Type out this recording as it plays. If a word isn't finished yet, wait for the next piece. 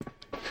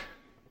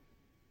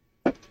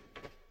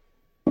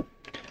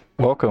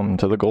Welcome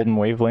to the Golden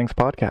Wavelength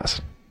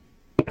Podcast.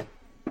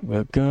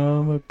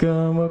 Welcome.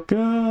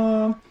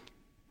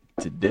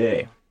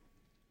 Today,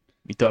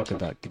 we talk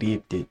about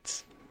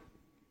cryptids.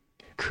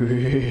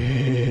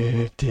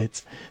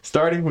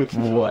 Starting with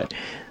what?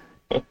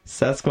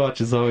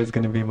 Sasquatch is always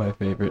going to be my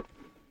favorite.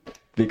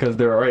 Because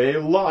there are a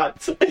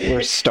lot.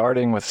 We're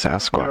starting with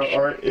Sasquatch. There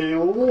are a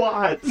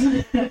lot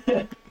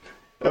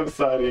of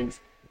sightings.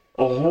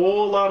 A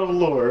whole lot of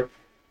lore.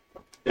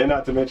 And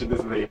not to mention, this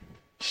is a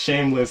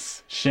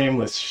shameless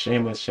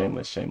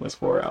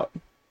 4 out.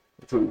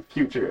 It's a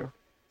future,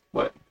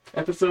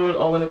 episode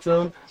all on its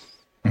own?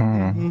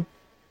 Mm-hmm.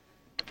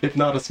 If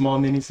not a small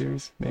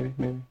mini-series, maybe,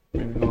 I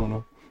don't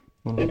know.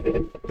 I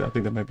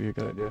think that might be a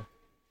good idea.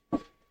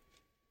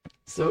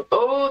 So,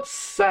 old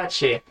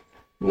Sachi,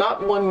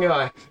 not one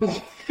guy.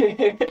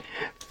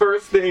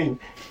 First things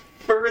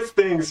first.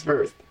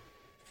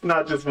 It's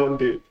not just one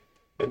dude.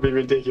 It'd be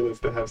ridiculous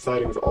to have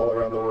sightings all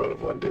around the world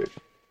of one dude.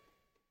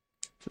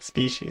 It's a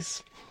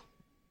species.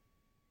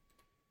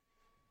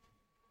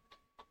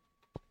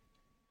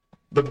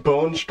 The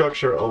bone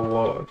structure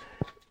alone,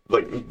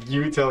 like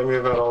you telling me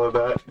about all of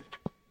that,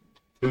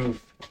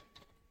 oof.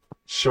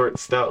 Short,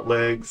 stout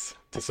legs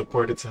to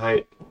support its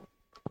height,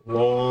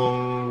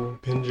 long,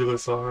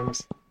 pendulous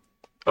arms.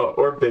 Oh,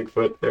 or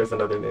Bigfoot, there's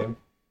another name.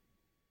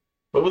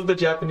 What was the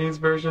Japanese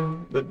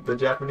version? The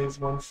Japanese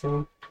one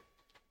seen?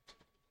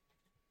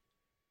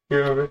 You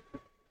remember?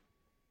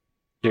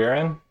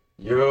 Urine?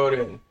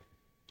 Urine.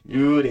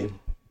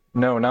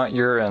 No, not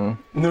urine.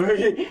 No,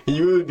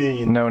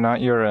 urine. No,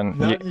 not urine.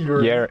 Not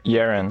urine.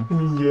 Urine.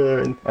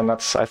 Urine. And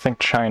that's, I think,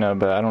 China,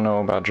 but I don't know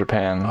about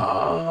Japan.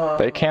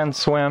 They can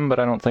swim, but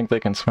I don't think they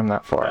can swim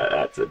that far.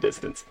 That's a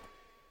distance.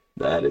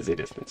 That is a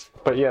distance.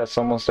 But yes,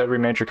 almost every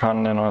major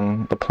continent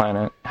on the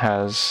planet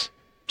has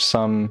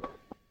some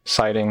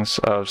sightings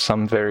of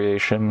some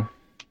variation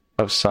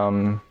of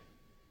some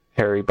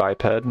hairy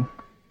biped.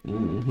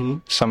 Mm-hmm.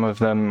 Some of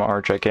them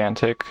are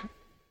gigantic,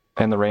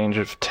 in the range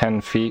of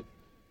 10 feet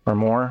or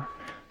more.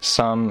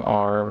 Some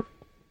are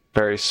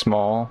very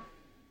small,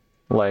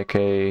 like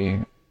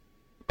a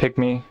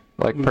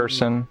pygmy-like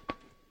person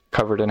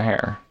covered in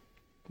hair.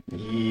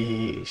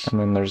 Yeesh. And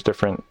then there's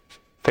different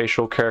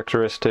facial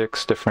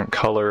characteristics, different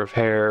color of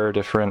hair,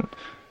 different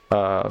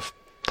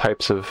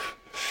types of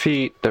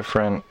feet,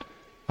 different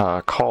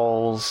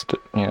calls.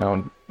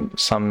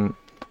 Some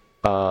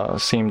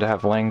seem to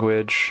have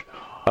language,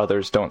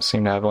 others don't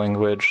seem to have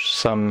language.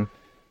 Some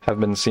have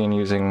been seen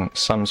using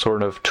some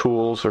sort of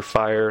tools or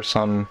fire.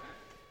 Some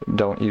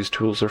don't use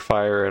tools or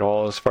fire at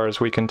all, as far as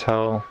we can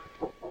tell.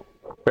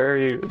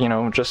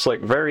 Just like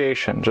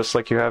variation, just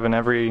like you have in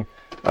every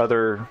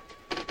other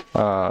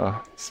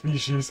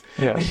species.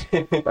 Yes,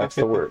 that's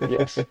the word,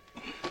 yes.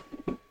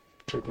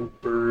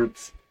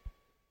 Birds.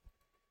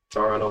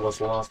 Taran almost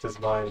lost his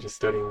mind just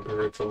studying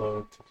birds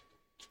alone.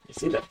 You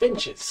see the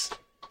finches,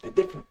 the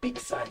different beak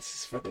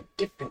sizes for the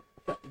different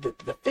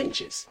the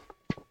finches.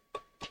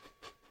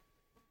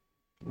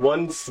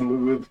 One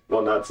smooth,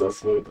 well, not so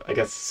smooth, I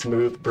guess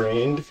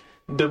smooth-brained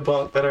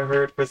debunk that I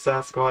heard for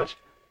Sasquatch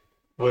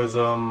was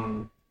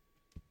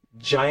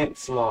giant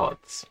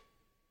sloths.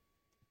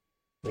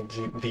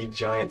 The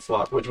giant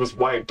sloth, which was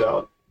wiped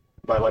out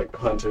by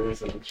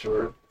hunters, and I'm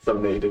sure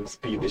some natives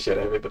beat the shit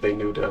out of it, but they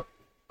knew to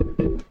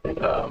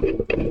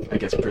I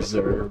guess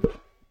preserve.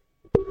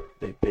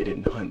 They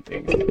didn't hunt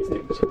things,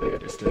 so they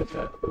understood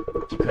that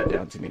you cut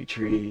down too many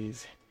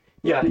trees.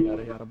 Yada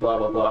yada yada, blah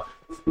blah blah.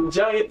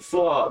 Giant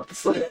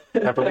sloths.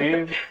 I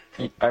believe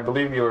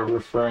you are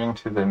referring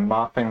to the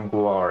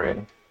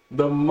mapinguari.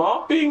 The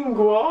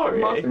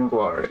mapinguari.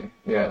 Mapinguari,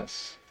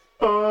 yes.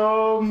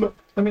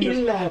 Let me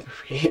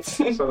elaborate.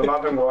 So the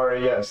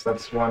mapinguari, yes,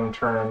 that's one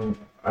term.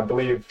 I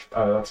believe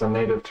that's a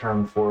native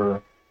term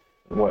for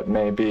what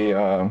may be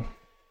a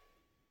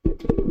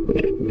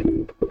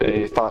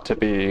thought to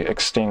be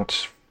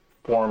extinct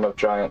form of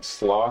giant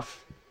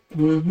sloth.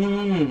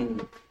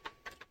 Mm-hmm.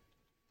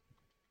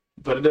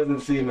 But it doesn't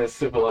seem as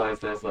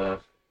civilized as a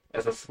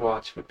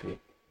Sasquatch would be.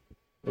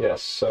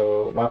 Yes,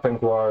 so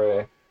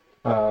Mapinguari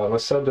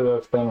was said to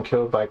have been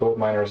killed by gold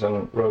miners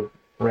in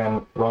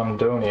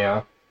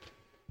Rondonia,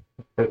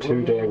 a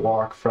 2-day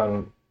walk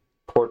from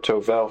Porto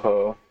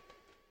Velho,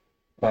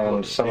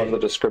 and some of the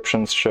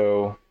descriptions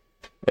show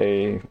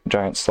a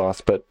giant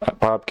sloth, but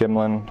Bob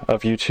Gimlin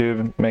of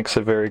YouTube makes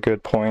a very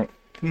good point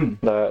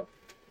that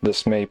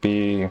this may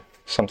be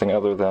something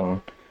other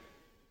than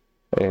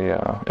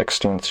a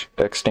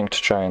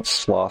extinct giant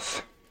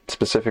sloth,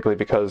 specifically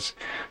because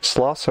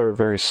sloths are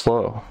very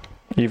slow,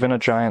 even a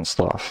giant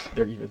sloth.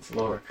 They're even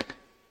slower.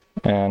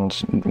 And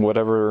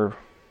whatever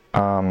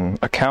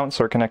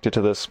accounts are connected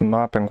to this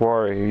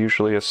mapinguari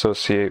usually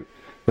associate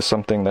with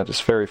something that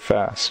is very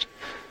fast.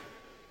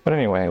 But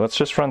anyway, let's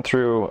just run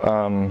through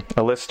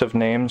a list of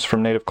names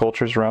from native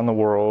cultures around the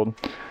world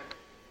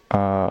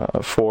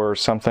for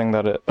something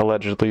that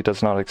allegedly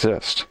does not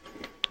exist.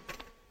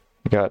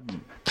 We got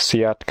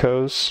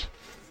Siatkos,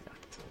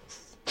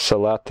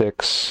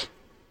 Salatics,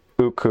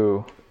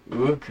 Uku,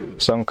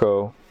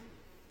 Sunko,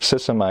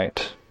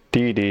 Sisamite,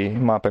 Didi,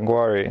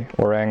 Mapinguari,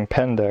 Orang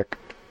Pendek,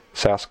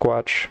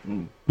 Sasquatch,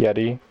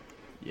 Yeti,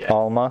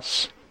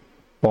 Almas,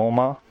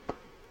 Oma,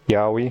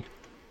 Yowie,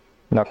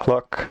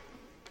 Nakluk,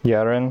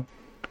 Yaren,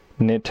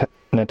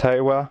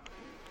 Nitaiwa,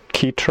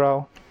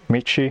 Kitrao,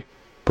 Michi,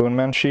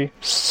 Bunmenshi,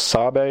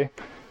 Sabe,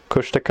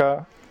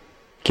 Kushtaka,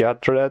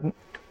 Gyadred,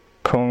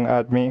 Kung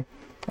Admi,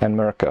 and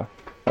Murka.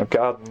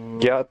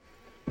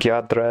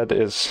 Gyadred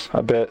is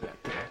a bit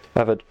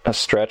of a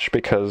stretch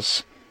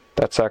because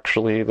that's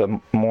actually the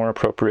more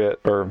appropriate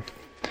or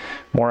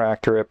more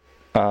accurate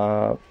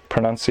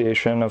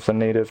pronunciation of the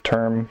native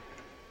term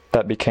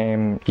that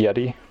became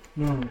Yeti.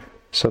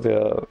 So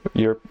the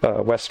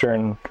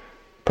Western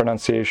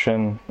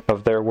pronunciation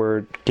of their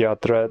word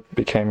Gyadred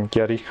became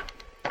Yeti.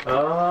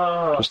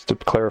 Just to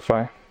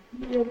clarify.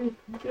 Yeti.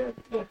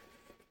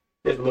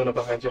 There's Luna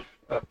behind you.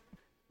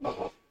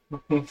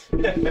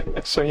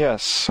 So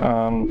yes,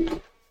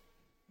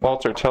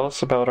 Walter, tell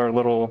us about our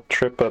little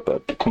trip up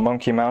at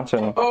Monkey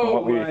Mountain. And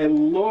what my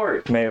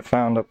lord! May have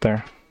found up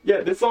there.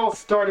 Yeah, this all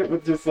started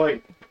with just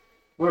like,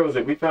 where was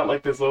it? We found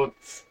like this little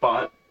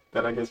spot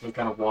that I guess was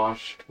kind of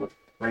washed with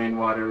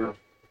rainwater,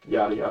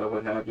 yada yada,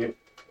 what have you.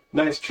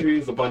 Nice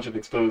trees, a bunch of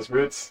exposed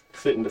roots,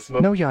 sitting to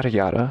smoke. No yada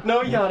yada.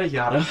 No yada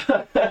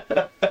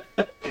yada.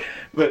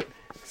 But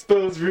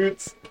exposed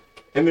roots,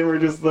 and then we're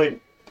just like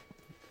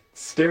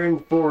staring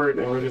forward,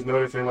 and we're just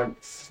noticing like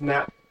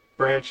snap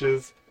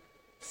branches,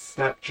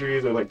 snap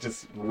trees, or like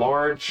just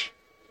large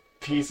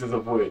pieces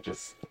of wood,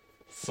 just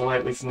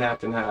slightly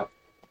snapped in half,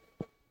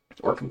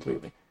 or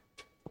completely.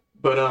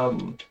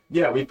 But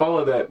yeah, we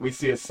follow that. We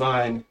see a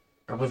sign,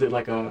 or was it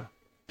like a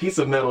piece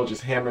of metal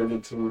just hammered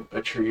into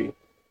a tree?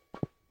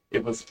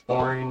 It was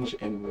orange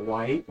and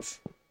white,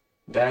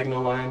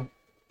 diagonal line.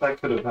 That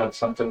could have had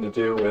something to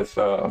do with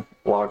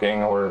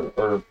logging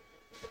or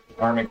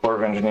Army Corps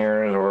of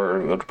Engineers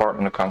or the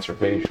Department of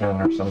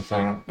Conservation or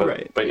something. But,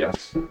 right. But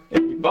yes.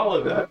 If you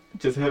follow that,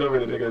 just head over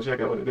there to go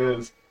check out what it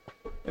is.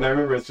 And I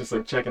remember it's just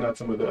like checking out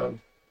some of the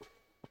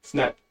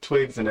snap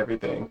twigs and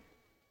everything.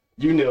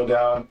 You kneel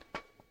down,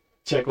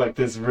 check like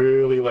this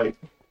really like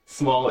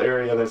small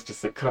area that's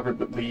just like covered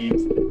with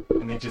leaves,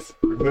 and they just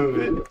remove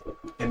it,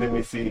 and then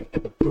we see,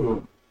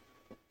 boom,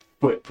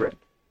 footprint.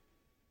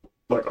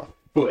 Like a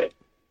foot.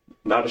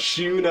 Not a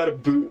shoe, not a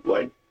boot,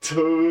 like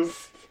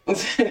toes.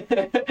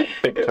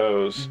 Big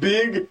toes.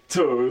 Big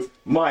toes.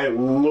 My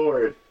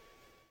lord.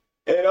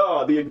 And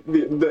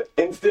the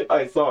instant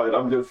I saw it,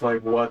 I'm just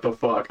like, what the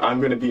fuck?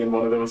 I'm gonna be in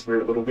one of those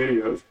weird little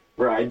videos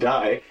where I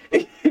die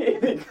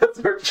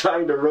because we're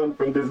trying to run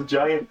from this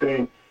giant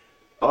thing.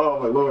 Oh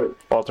my lord.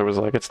 Walter was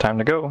like, it's time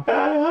to go.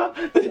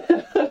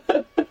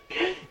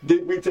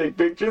 Did we take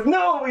pictures?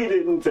 No, we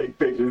didn't take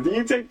pictures. Do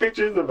you take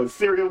pictures of a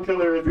serial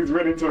killer as he's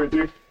running toward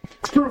you?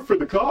 It's proof for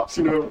the cops,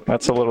 you know.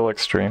 That's a little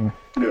extreme.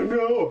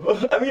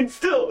 No. I mean,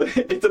 still,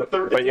 it's a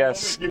threat. But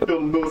yes. You feel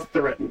most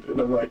threatened, and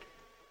I'm like...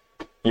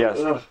 Yes,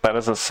 that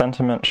is a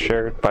sentiment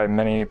shared by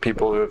many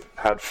people who have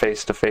had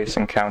face-to-face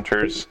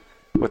encounters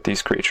with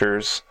these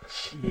creatures.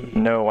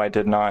 No, I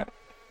did not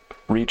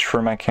reach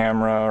for my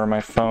camera or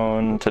my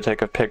phone to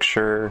take a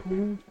picture.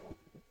 Who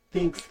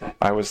thinks that?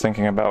 I was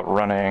thinking about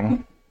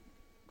running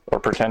or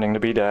pretending to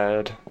be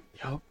dead.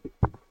 Yup.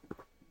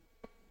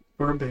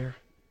 Or a bear.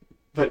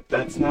 But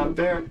that's not a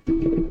bear.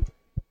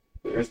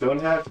 Bears don't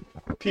have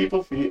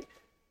people feet.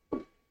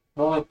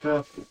 What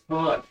the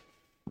fuck?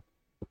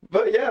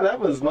 But yeah, that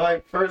was my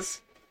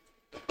first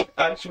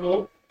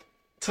actual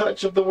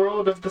touch of the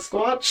world of the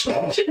Squatch.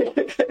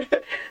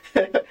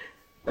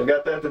 I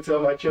got that to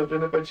tell my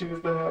children if I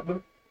choose to have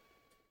them.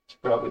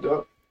 Probably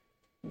don't.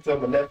 Tell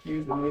my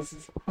nephews and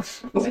nieces.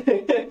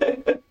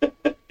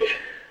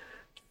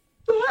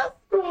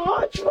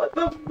 Sasquatch, what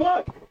the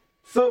fuck?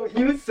 So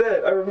you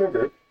said, I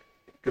remember,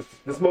 because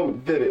this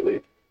moment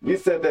vividly, you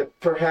said that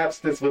perhaps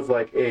this was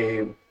like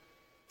a,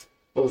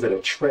 what was it, a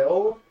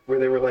trail where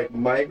they were like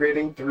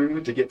migrating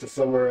through to get to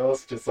somewhere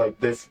else, just like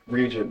this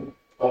region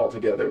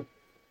altogether,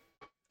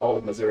 all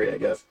of Missouri, I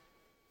guess,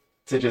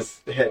 to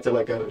just head to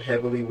like a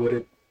heavily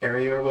wooded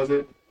area, or was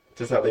it?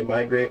 Just how they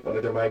migrate, one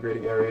of their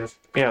migrating areas.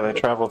 Yeah, they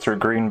travel through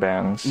green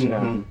bands. Mm-hmm.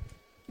 Yeah.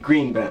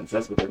 Green bands,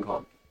 that's what they're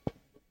called.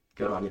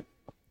 Good on you.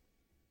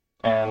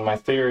 And my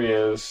theory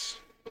is,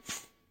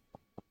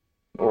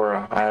 or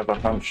I have a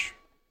hunch,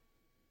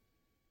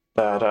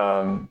 that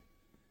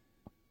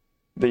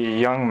the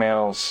young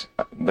males,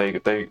 they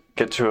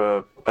get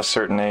to a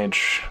certain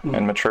age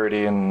and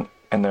maturity in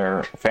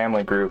their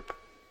family group,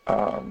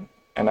 and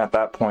at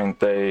that point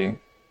they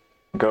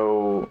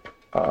go,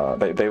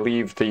 they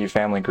leave the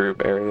family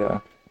group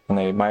area and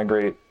they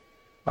migrate,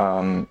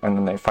 and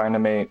then they find a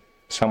mate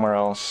somewhere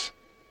else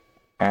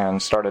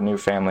and start a new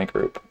family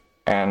group.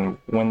 And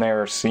when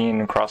they're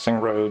seen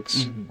crossing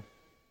roads,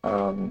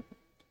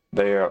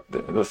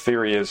 the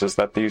theory is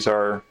that these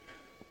are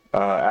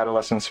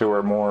adolescents who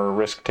are more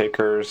risk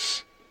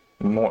takers,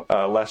 more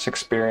less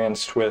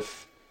experienced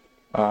with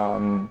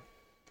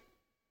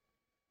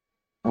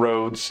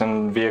roads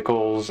and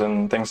vehicles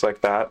and things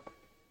like that.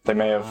 They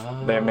may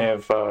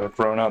have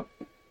grown up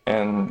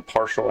in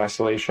partial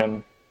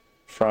isolation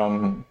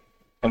from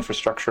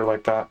infrastructure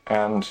like that,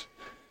 and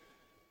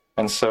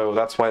so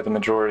that's why the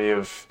majority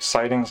of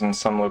sightings in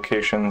some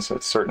locations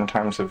at certain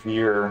times of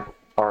year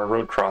are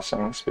road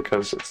crossings,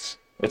 because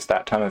it's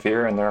that time of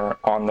year and they're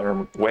on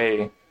their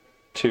way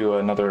to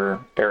another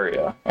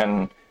area.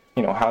 And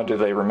how do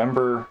they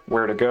remember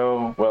where to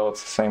go? Well,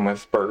 it's the same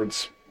with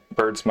birds.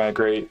 Birds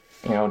migrate,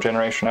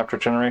 generation after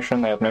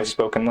generation. They have no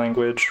spoken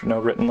language, no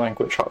written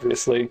language,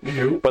 obviously,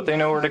 but they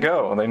know where to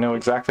go. They know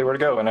exactly where to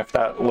go. And if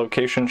that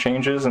location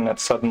changes and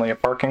it's suddenly a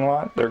parking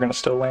lot, they're going to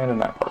still land in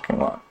that parking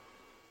lot.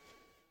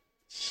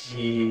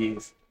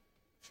 Jeez.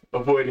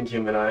 Avoiding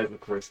human eyes, of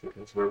course,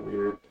 because we're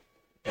weird.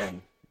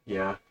 And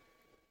yeah.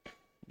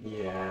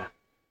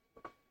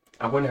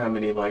 I wonder how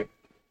many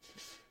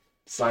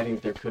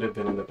sightings there could have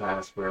been in the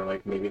past where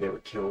maybe they were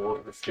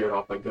killed or scared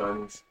off by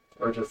guns,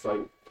 or just I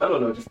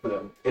don't know, just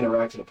the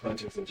interaction of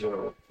planters in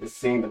general, just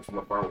seeing them from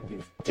afar with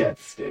these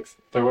death sticks.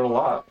 There were a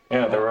lot.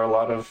 Yeah, there were a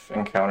lot of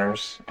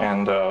encounters,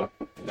 and that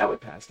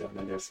would pass down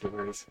in their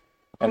stories.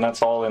 And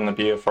that's all in the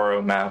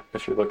BFRO map.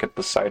 If you look at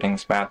the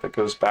sightings map, it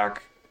goes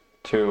back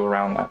to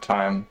around that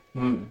time.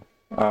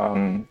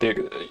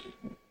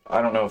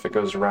 I don't know if it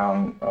goes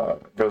around,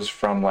 goes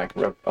from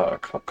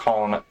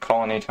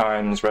colony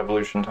times,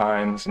 revolution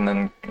times, and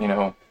then,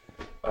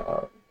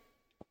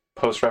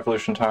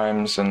 post-revolution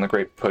times and the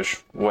Great Push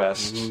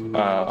West.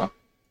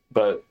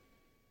 But,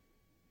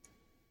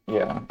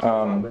 yeah.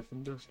 Less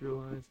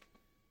industrialized.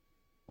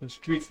 The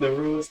streets, the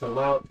roads, the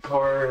loud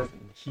cars,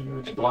 and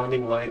huge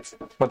blinding lights.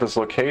 What was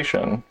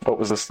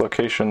this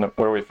location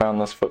where we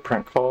found this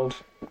footprint called?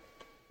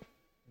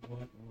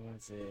 What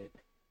was it?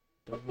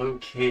 The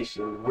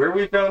location. Where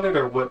we found it,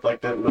 or what,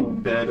 that little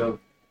bed of...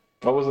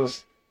 What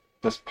was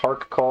this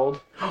park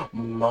called?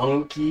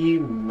 Monkey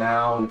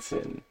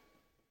Mountain.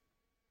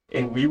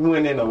 And we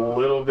went in a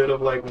little bit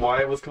of,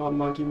 why it was called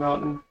Monkey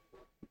Mountain,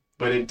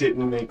 but it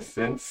didn't make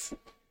sense.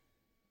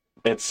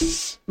 It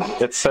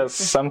says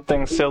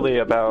something silly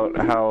about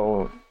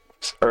how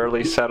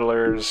early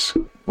settlers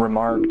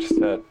remarked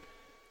that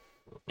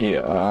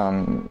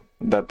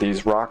that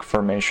these rock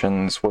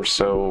formations were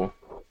so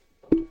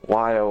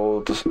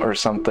wild or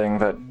something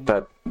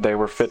that they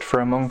were fit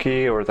for a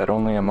monkey, or that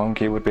only a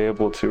monkey would be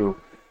able to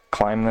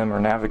climb them or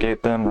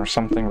navigate them, or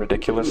something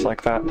ridiculous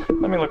like that.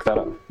 Let me look that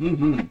up.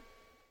 Because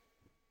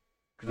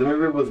I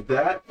remember it was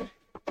that.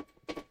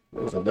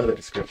 There was another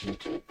description.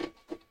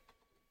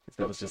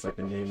 That was just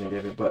the name they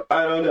gave it, but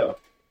I don't know.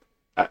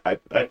 I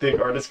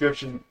think our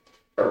description,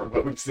 or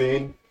what we've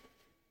seen,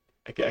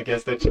 I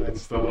guess that shines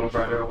just a little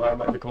brighter. Why it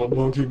might be called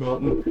Monkey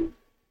Mountain.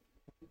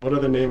 What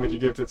other name would you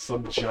give to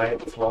some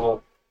giant,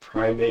 tall,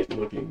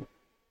 primate-looking,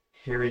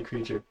 hairy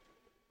creature?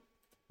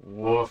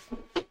 Woof.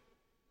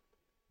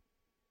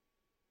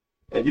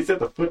 And you said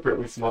the footprint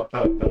we saw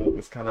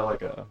was kind of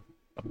like a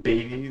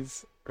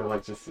baby's, or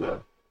just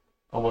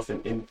almost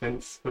an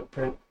infant's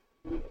footprint.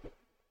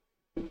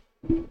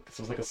 This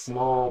was a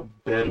small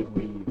bed of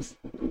leaves.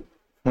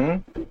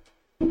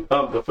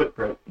 The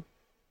footprint.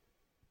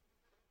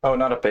 Oh,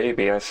 not a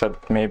baby. I said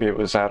maybe it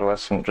was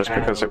adolescent, just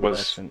because it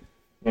was,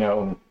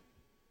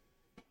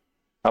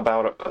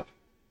 about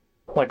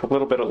a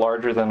little bit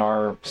larger than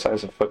our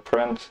size of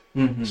footprint.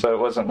 So it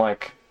wasn't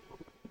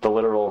the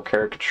literal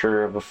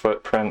caricature of a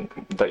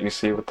footprint that you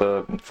see with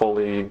the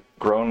fully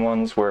grown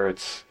ones, where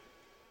it's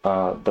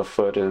the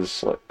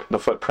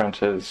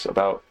footprint is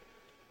about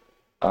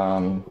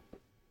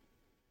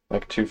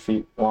 2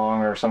 feet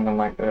long or something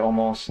like that,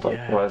 almost.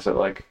 What is it,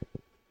 a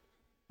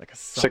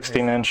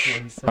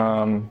 16-inch?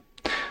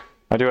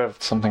 I do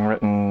have something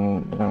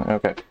written.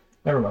 Okay,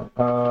 never mind.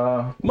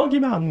 Monkey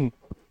Mountain.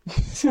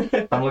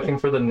 I'm looking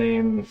for the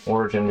name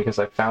origin because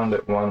I found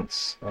it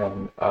once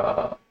and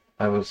I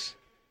was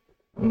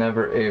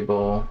never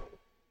able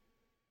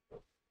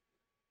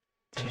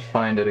to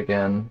find it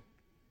again.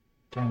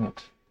 Dang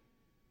it.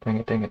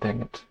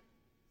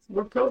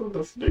 We're calling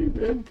the state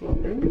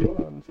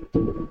influence.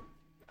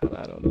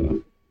 I don't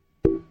know.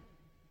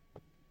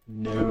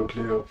 No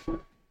clue.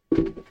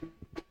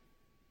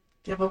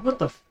 Yeah, but what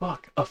the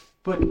fuck? A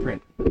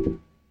footprint.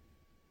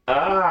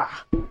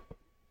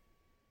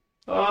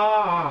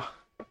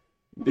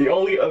 The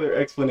only other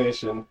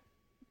explanation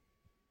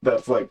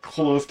that's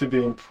close to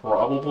being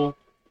probable,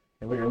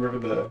 and we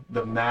remember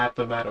the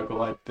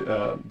mathematical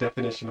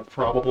definition of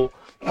probable.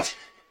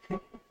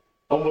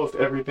 Almost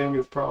everything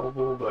is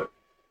probable, but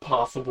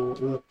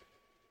possible.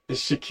 Is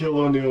Shaquille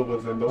O'Neal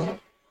was in the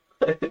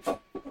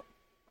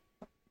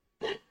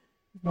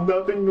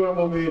nothing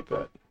normal made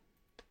that.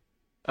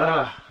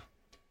 I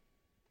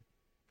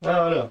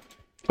don't know.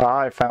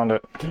 I found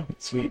it.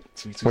 Sweet.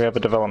 We have a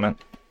development.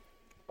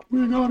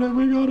 We got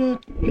it.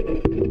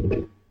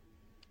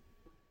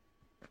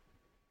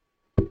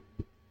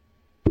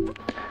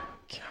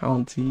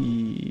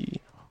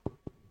 County.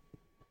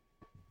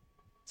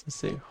 Does it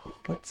say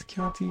Hutz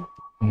County?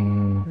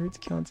 Hertz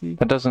County?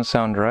 That doesn't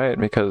sound right,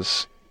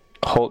 because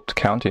Holt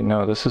County,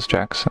 no, this is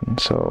Jackson,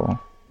 so...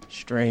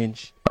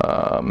 Strange.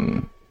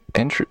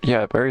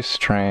 Yeah, very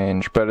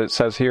strange. But it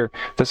says here,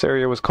 this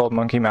area was called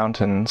Monkey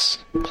Mountains,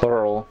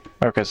 plural.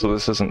 Okay, so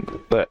this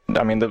isn't that.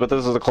 I mean, but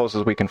this is the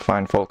closest we can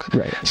find, folks.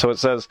 Right. So it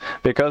says,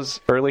 because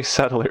early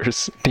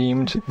settlers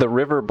deemed the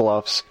river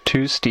bluffs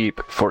too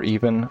steep for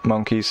even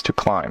monkeys to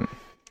climb.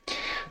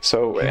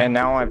 So, and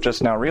now I've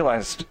just now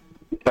realized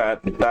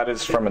that that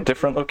is from a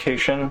different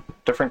location,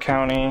 different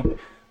county,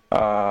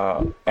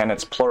 and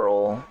it's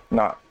plural,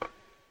 not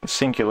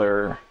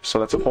singular, so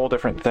that's a whole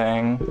different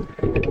thing.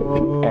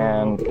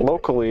 And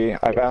locally,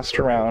 I've asked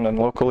around, and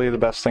locally the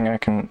best thing I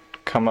can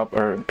come up,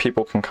 or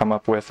people can come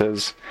up with,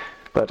 is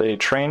that a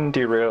train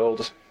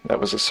derailed that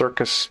was a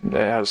circus, it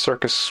had a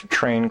circus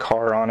train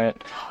car on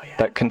it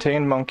that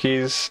contained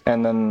monkeys,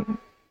 and then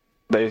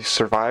they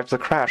survived the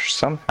crash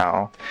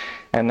somehow,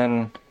 and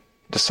then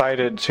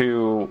decided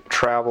to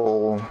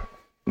travel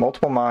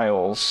multiple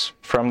miles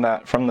from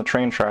the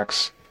train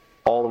tracks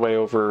all the way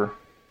over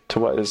to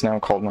what is now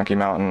called Monkey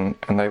Mountain,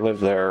 and they live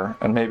there,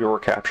 and maybe were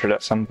captured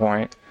at some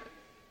point,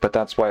 but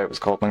that's why it was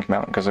called Monkey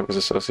Mountain, because it was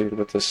associated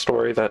with this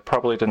story that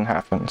probably didn't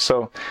happen.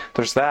 So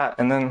there's that,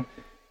 and then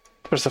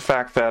there's the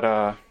fact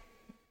that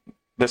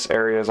this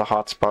area is a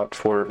hotspot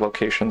for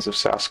locations of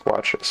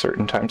Sasquatch at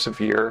certain times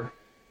of year,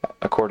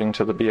 according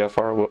to the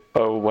BFRO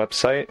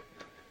website,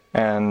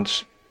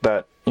 and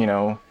that, you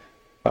know,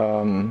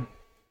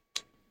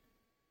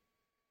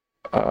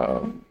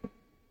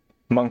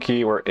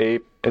 monkey or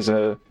ape is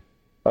a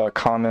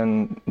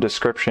common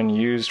description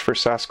used for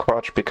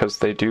Sasquatch because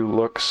they do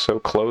look so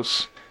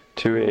close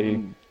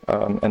to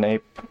an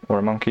ape or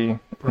a monkey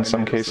in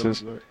some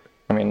cases.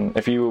 I mean,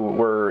 if you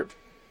were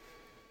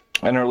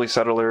an early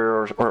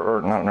settler,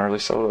 or not an early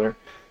settler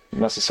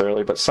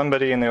necessarily, but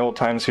somebody in the old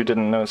times who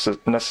didn't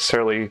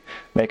necessarily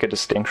make a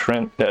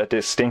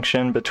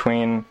distinction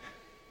between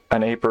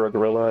an ape or a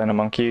gorilla and a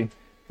monkey,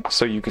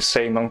 so you could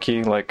say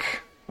monkey,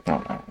 like, I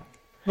don't know.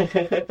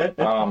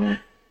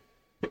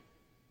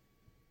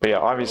 But yeah,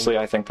 obviously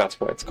I think that's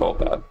why it's called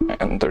that,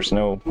 and there's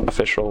no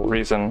official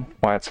reason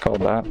why it's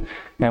called that.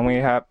 And we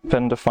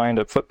happen to find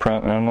a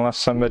footprint, and unless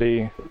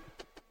somebody,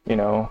 you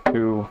know,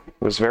 who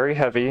was very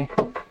heavy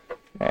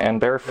and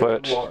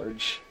barefoot,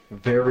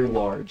 very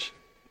large,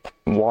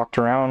 walked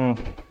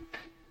around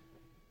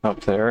up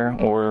there,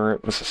 or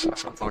it was a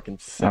Sasquatch. Fucking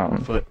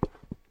 7 foot.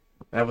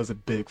 That was a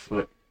big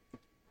foot.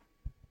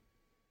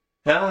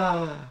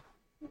 Ah.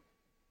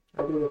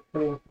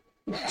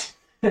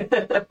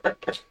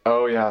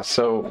 Oh yeah,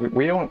 so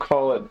we don't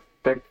call it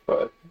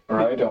Bigfoot, or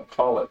I don't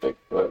call it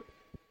Bigfoot,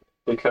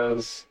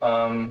 because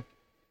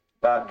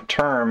that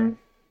term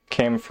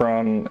came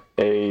from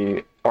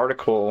a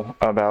article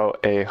about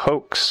a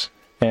hoax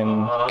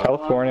in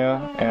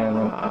California, and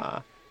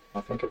I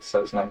think it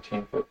says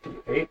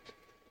 1958.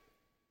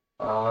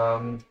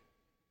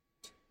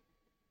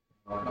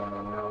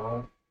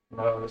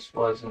 No, this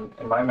wasn't,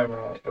 in my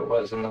memory, it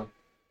was in the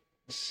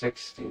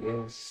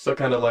 60s. So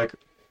kind of like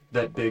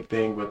that big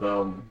thing with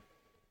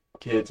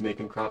kids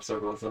making crop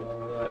circles and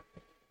all of that,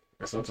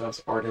 or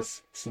sometimes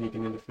artists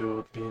sneaking in the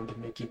field being the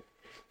Mickey.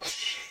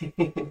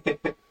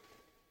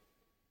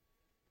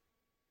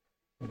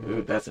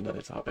 Ooh, that's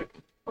another topic.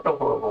 What a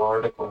horrible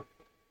article.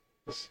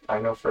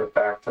 I know for a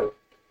fact that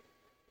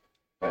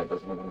it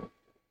doesn't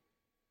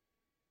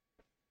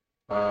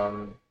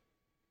even...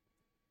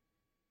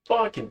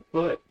 Fucking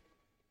foot.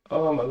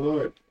 Oh my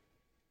lord.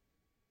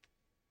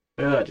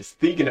 Ugh, just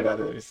thinking about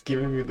it, it's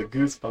giving me the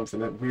goosebumps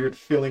and that weird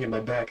feeling in my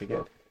back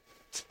again.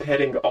 It's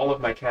petting all of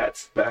my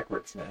cats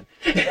backwards, man.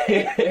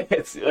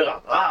 It's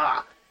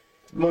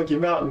Monkey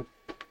Mountain.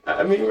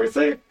 I mean, we're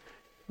safe.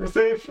 We're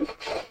safe.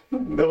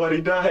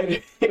 Nobody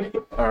died.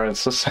 All right,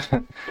 so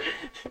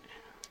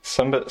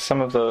some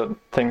of the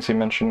things you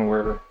mentioned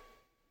were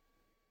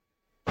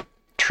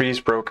trees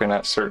broken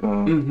at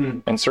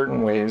certain in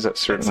certain ways at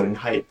certain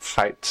heights.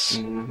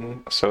 Mm-hmm.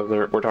 So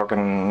we're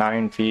talking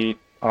 9 feet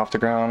off the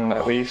ground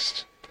at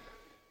least,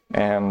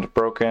 and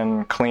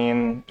broken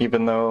clean,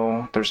 even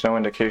though there's no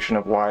indication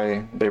of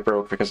why they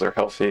broke, because they're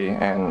healthy,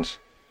 and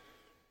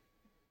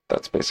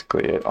that's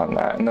basically it on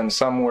that. And then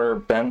some were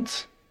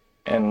bent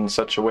in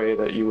such a way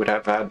that you would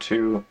have had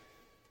to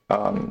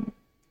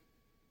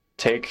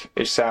take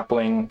a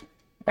sapling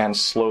and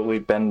slowly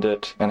bend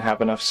it and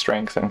have enough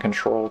strength and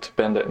control to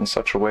bend it in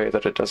such a way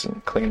that it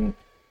doesn't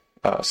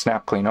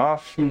snap clean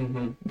off,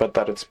 but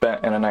that it's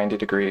bent in a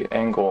 90-degree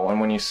angle.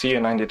 And when you see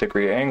a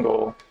 90-degree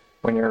angle,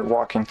 when you're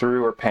walking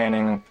through or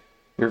panning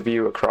your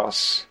view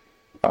across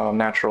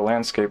natural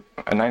landscape,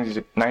 a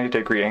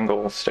 90-degree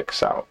angle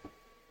sticks out.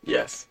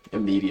 Yes,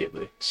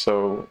 immediately.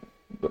 So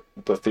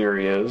the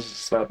theory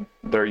is that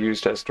they're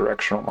used as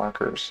directional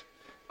markers.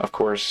 Of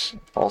course,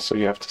 also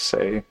you have to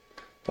say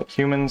that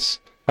humans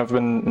have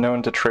been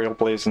known to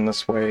trailblaze in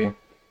this way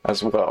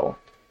as well.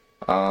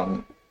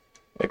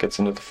 It gets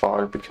into the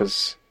fog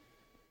because,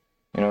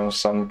 you know,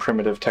 some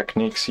primitive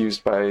techniques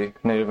used by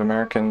Native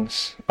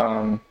Americans,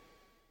 you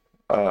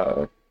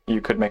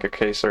could make a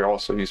case are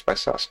also used by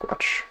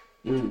Sasquatch,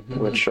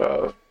 which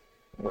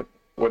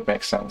would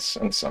make sense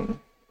in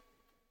some.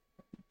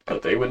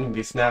 But they wouldn't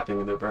be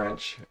snapping the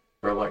branch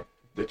or like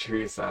the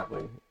tree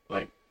sapling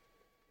like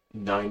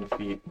 9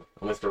 feet,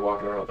 unless they're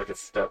walking around like a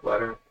step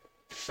ladder.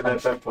 And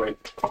at that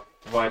point,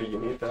 why do you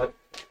need that?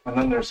 And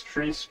then there's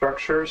tree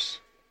structures.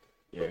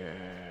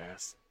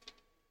 Yes.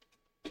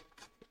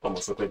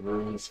 Almost look like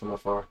ruins from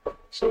afar.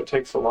 So it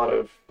takes a lot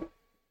of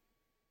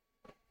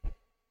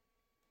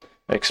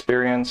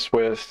experience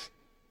with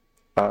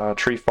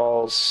tree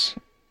falls,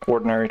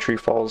 ordinary tree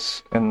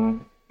falls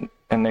in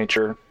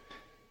nature,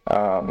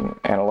 and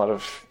a lot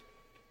of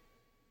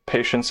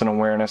patience and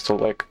awareness to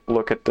like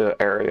look at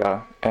the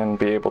area and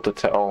be able to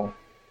tell,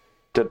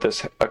 did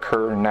this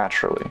occur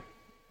naturally?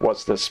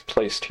 Was this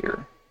placed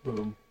here?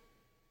 Boom.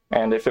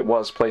 And if it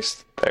was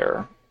placed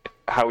there,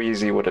 how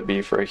easy would it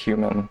be for a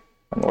human,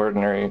 an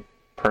ordinary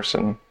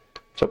person,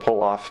 to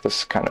pull off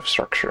this kind of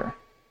structure?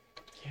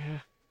 Yeah.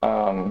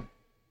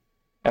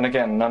 And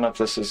again, none of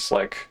this is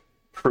like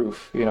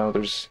proof. You know,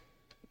 there's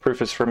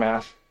proof is for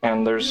math,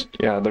 and there's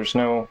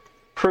no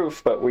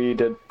proof, but we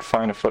did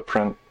find a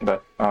footprint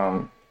that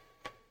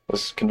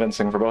was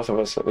convincing for both of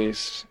us at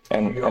least,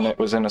 and it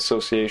was in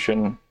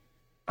association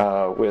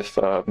with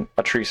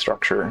a tree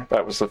structure.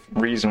 That was the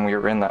reason we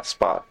were in that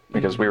spot,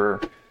 because we were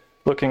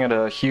looking at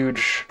a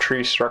huge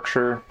tree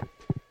structure.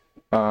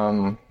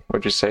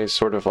 Would you say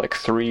sort of like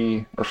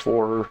 3 or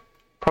 4,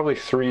 probably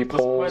 3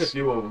 poles? Quite a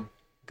few of them,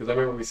 because I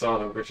remember we saw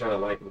them. We were trying to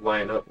like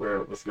line up where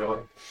it was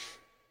going.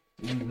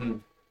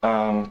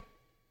 Mm-hmm.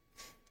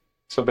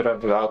 So a bit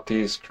about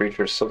these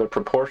creatures. So their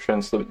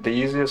proportions. The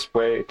easiest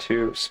way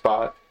to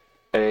spot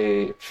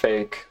a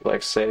fake,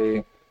 like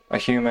say a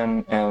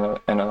human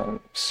in a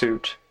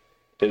suit,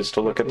 is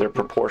to look at their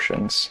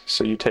proportions.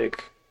 So you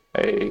take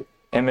a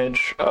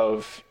image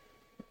of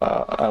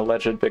an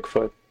alleged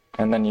Bigfoot,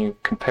 and then you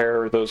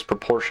compare those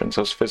proportions,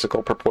 those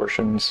physical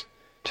proportions,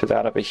 to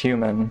that of a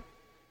human.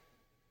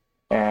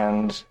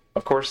 And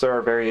of course there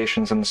are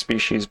variations in the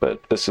species,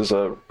 but this is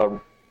a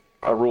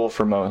rule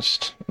for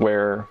most,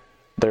 where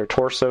their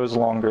torso is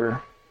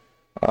longer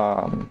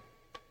and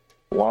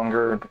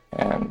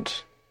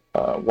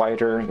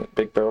wider,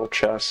 big barrel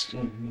chest.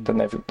 Mm-hmm.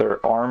 Then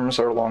their arms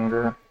are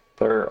longer.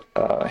 Their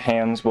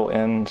hands will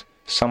end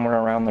somewhere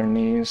around their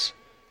knees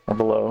or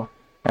below,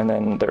 and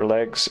then their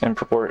legs in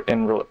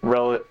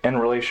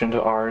relation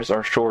to ours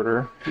are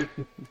shorter,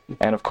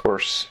 and of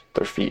course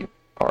their feet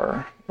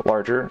are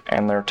larger,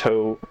 and their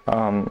toe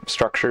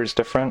structure is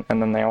different.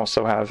 And then they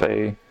also have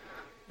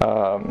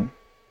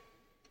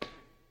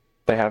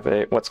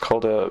what's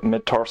called a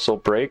mid-tarsal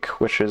break,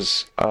 which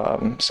is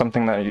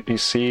something that you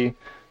see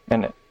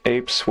in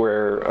apes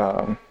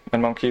and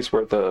monkeys,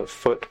 where the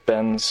foot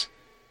bends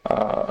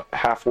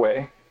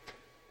halfway.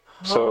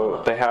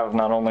 So they have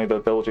not only the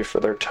ability for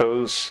their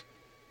toes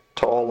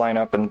to all line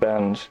up and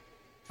bend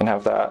and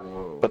have that,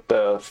 but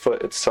the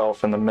foot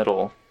itself in the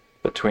middle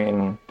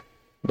between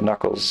the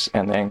knuckles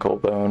and the ankle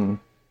bone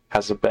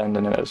has a bend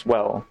in it as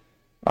well.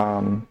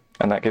 And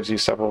that gives you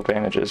several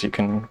advantages. You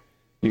can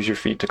use your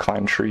feet to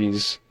climb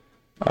trees.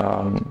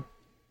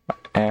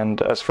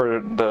 And as for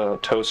the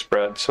toe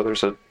spread, so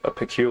there's a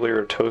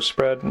peculiar toe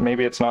spread.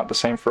 Maybe it's not the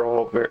same for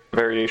all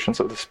variations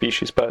of the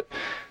species, but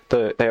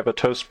they have a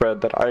toe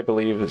spread that I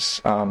believe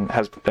has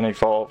been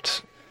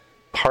evolved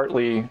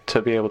partly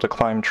to be able to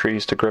climb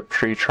trees, to grip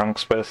tree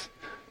trunks with,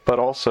 but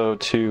also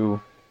to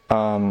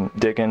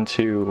dig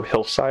into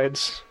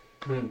hillsides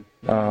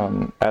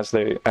as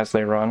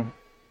they run.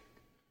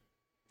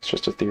 It's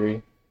just a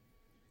theory,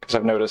 because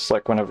I've noticed,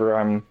 like, whenever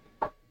I'm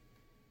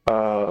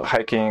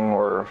hiking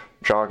or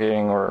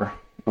jogging or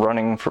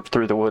running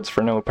through the woods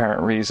for no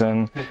apparent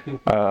reason,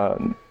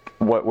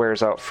 what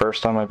wears out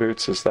first on my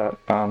boots is that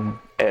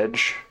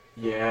edge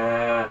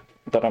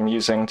that I'm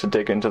using to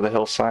dig into the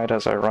hillside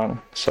as I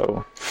run.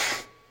 So,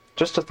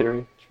 just a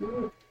theory.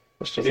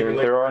 Just a theory.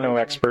 There are no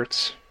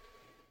experts.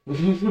 That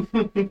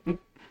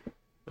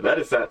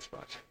is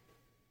Sasquatch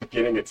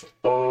getting its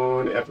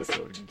own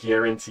episode,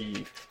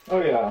 guaranteed.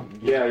 Oh yeah,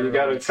 yeah. You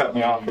gotta cut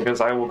me off,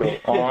 because I will go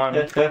on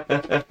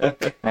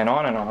and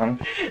on and on.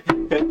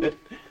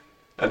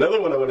 Another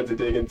one I wanted to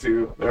dig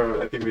into,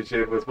 or I think we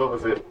should, was, what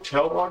was it?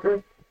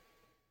 Tailwalker?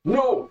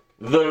 No,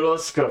 the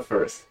Lusca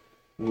first.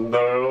 The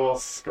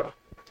Lusca,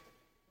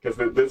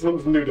 because this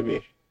one's new to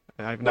me.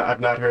 I've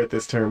not heard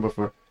this term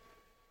before.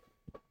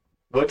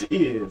 What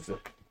is the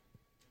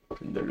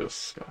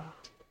Lusca?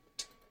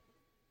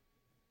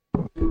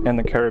 In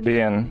the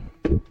Caribbean,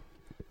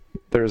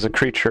 there's a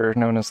creature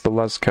known as the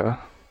Lusca,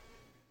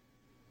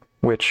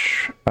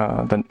 which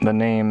the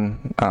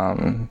name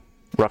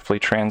roughly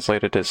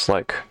translated is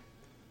like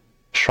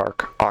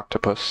shark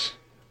octopus.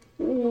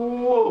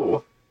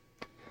 Whoa!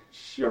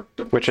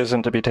 Which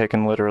isn't to be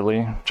taken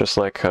literally, just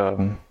like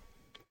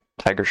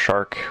tiger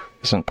shark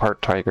isn't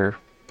part tiger.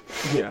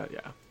 Yeah,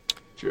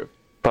 true.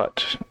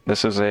 But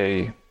this is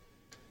a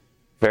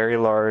very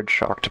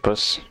large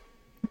octopus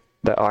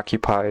that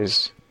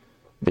occupies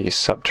the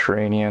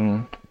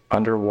subterranean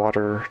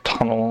underwater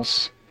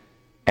tunnels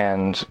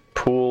and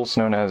pools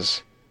known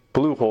as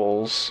blue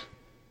holes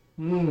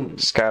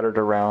scattered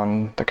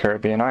around the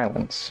Caribbean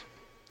islands.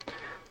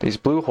 These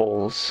blue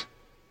holes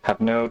have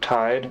no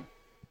tide,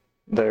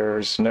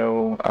 There's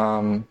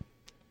no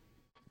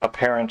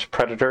apparent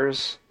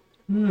predators,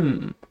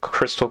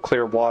 crystal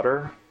clear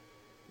water,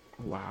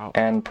 Wow.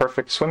 and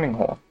perfect swimming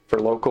hole for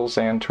locals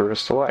and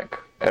tourists alike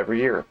every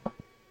year.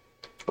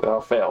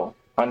 Without fail,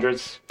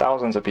 hundreds,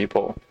 thousands of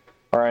people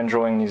are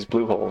enjoying these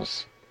blue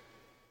holes.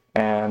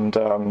 And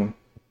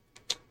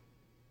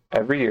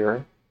every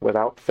year,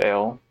 without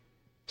fail,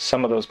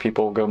 some of those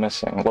people go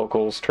missing,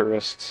 locals,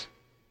 tourists.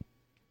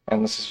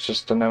 And this is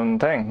just a known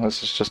thing.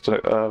 This is just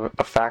a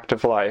fact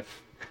of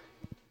life.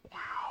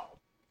 Wow.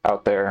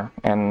 Out there.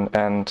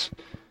 And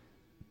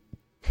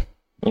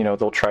you know,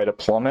 they'll try to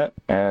plummet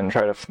and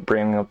try to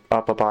bring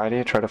up a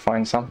body, try to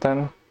find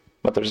something,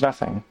 but there's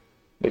nothing.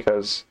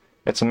 Because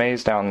it's a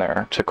maze down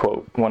there, to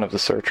quote one of the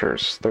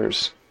searchers.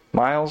 There's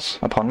miles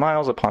upon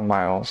miles upon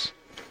miles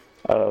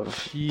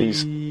of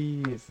these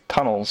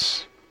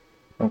tunnels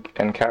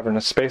and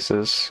cavernous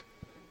spaces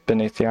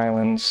beneath the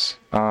islands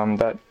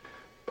that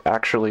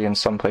actually in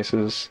some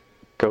places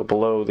go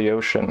below the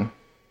ocean.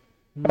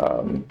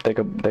 They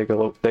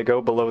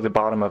go below the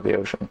bottom of the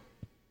ocean.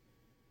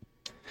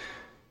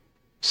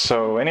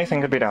 So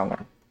anything could be down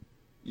there.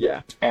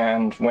 Yeah.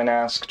 And when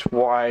asked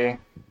why,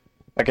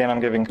 again, I'm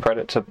giving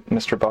credit to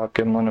Mr. Bob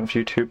Gimlin of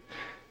YouTube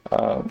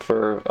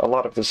for a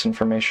lot of this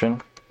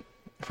information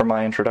for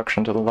my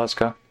introduction to the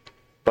Lusca.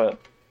 But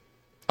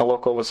a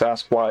local was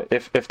asked why,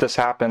 if this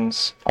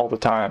happens all the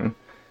time,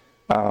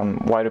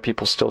 why do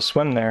people still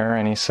swim there?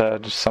 And he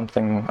said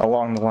something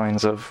along the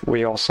lines of,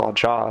 we all saw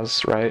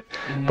Jaws, right?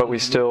 Mm-hmm. But we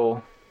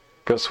still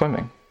go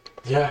swimming.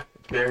 Yeah,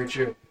 very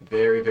true.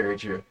 Very, very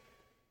true.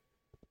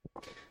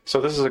 So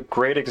this is a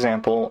great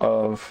example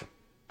of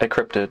a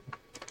cryptid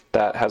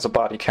that has a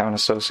body count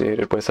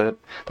associated with it,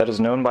 that is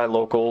known by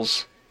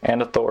locals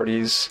and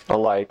authorities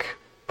alike.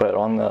 But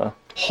on the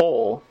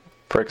whole,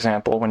 for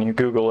example, when you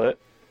Google it,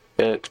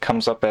 it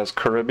comes up as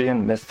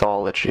Caribbean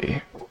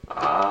mythology.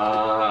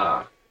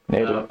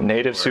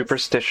 Native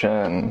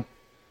superstition.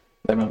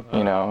 You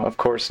know, of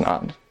course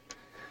not.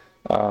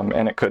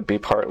 And it could be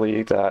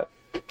partly that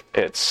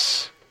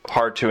it's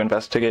hard to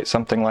investigate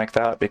something like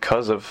that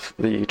because of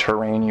the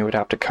terrain you would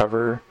have to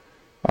cover.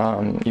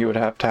 You would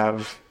have to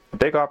have a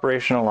big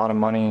operation, a lot of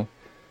money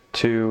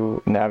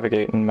to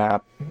navigate and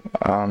map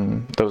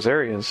those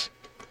areas.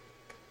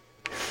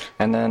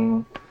 And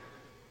then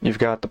you've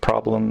got the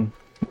problem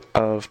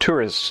of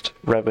tourist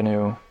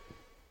revenue.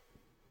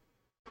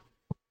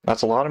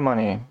 That's a lot of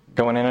money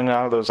going in and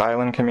out of those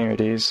island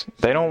communities.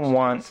 They don't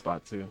want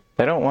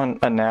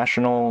a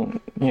national,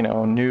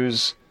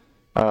 news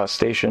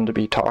station to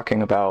be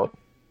talking about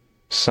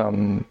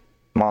some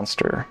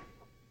monster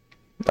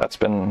that's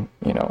been,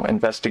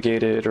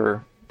 investigated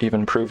or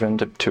even proven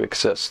to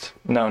exist.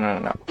 No.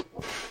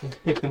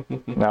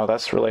 Now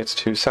this relates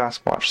to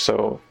Sasquatch.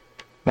 So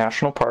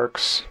national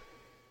parks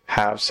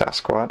have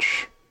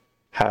Sasquatch,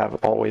 have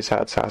always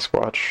had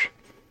Sasquatch,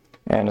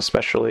 and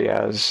especially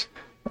as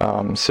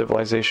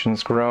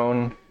civilization's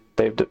grown,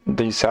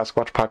 these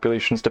Sasquatch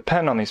populations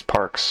depend on these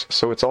parks,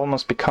 so it's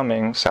almost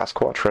becoming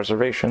Sasquatch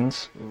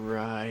reservations.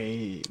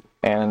 Right.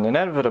 And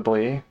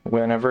inevitably,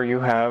 whenever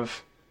you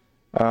have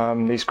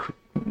these,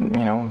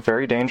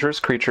 very dangerous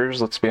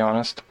creatures, let's be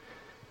honest,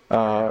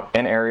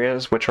 in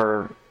areas which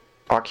are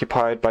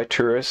occupied by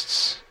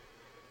tourists,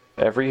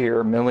 every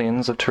year,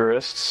 millions of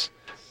tourists,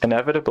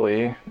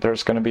 inevitably,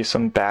 there's going to be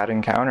some bad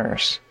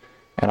encounters.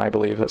 And I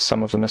believe that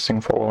some of the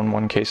missing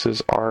 411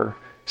 cases are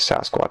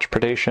Sasquatch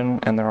predation,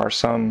 and there are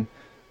some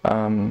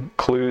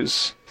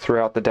clues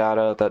throughout the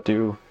data that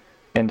do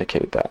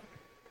indicate that.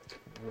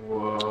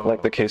 Whoa.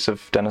 Like the case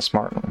of Dennis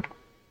Martin.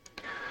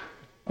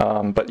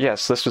 But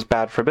yes, this was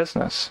bad for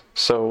business.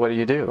 So what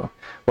do?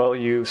 Well,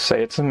 you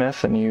say it's a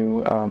myth, and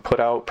you put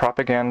out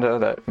propaganda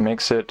that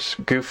makes it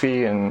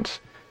goofy, and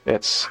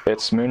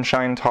it's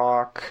moonshine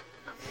talk.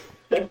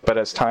 But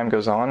as time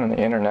goes on and the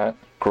internet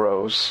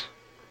grows,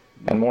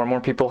 and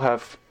more people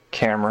have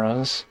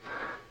cameras,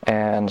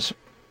 and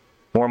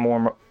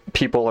more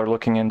people are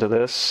looking into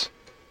this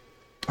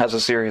as a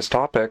serious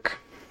topic,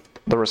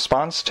 the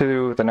response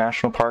to the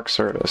National Park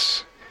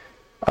Service,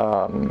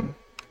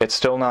 it's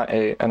still not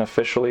an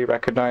officially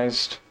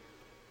recognized,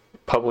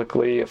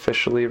 publicly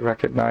officially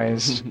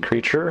recognized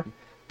creature,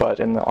 but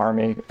in the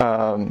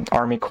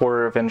Army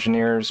Corps of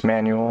Engineers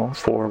manual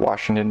for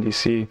Washington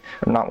State,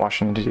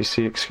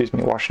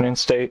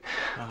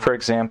 for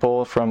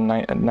example, from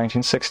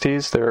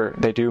 1960s,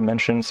 they do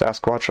mention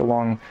Sasquatch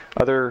along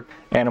other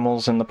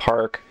animals in the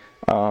park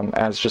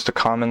as just a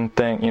common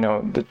thing.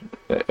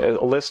 A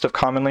list of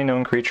commonly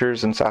known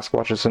creatures, and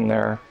Sasquatch is in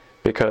there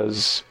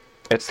because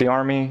it's the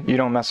Army. You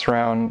don't mess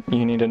around.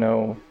 You need to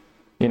know.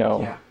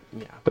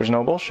 There's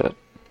no bullshit.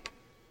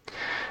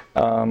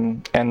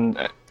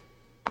 And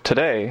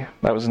today,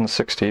 that was in the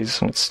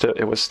 60s, and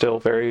it was still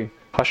very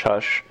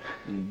hush-hush.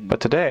 Mm-hmm.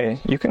 But today,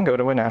 you can go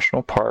to a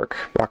national park,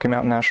 Rocky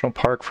Mountain National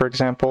Park, for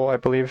example, I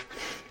believe,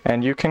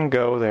 and you can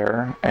go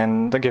there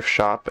and the gift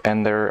shop,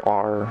 and there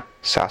are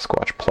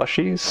Sasquatch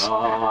plushies,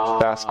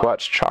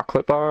 Sasquatch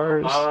chocolate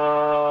bars,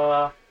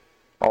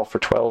 all for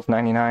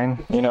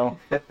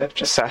 $12.99.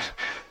 Just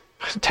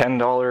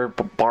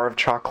 $10 bar of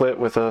chocolate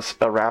with a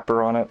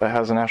wrapper on it that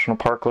has a national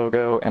park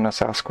logo and a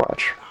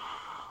Sasquatch.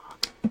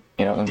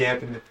 You know,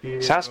 Dampen the fear.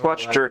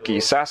 Sasquatch jerky,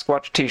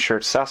 Sasquatch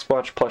t-shirts,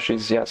 Sasquatch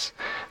plushies, yes.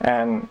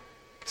 And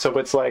so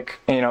it's like,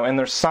 you know, and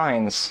there's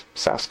signs,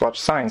 Sasquatch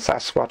signs,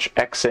 Sasquatch